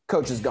coach?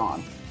 Coach is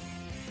gone.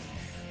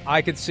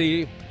 I could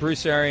see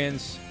Bruce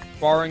Arians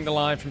borrowing the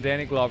line from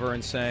Danny Glover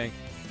and saying,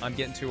 I'm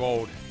getting too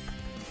old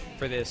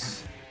for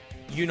this.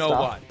 You know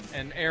what?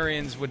 And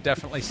Arians would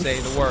definitely say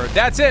the word.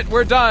 That's it.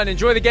 We're done.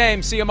 Enjoy the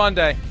game. See you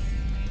Monday.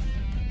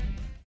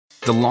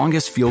 The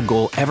longest field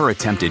goal ever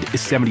attempted is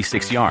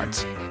 76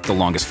 yards. The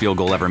longest field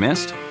goal ever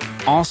missed?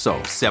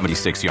 Also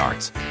 76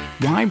 yards.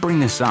 Why bring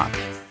this up?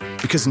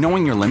 Because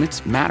knowing your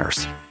limits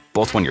matters,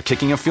 both when you're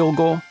kicking a field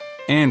goal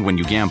and when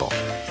you gamble.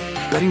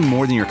 Betting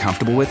more than you're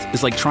comfortable with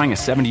is like trying a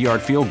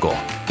 70-yard field goal.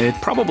 It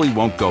probably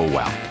won't go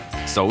well.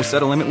 So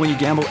set a limit when you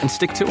gamble and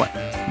stick to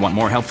it. Want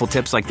more helpful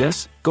tips like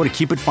this? Go to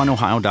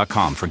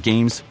keepitfunohio.com for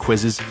games,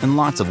 quizzes, and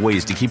lots of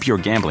ways to keep your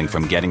gambling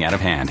from getting out of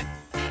hand.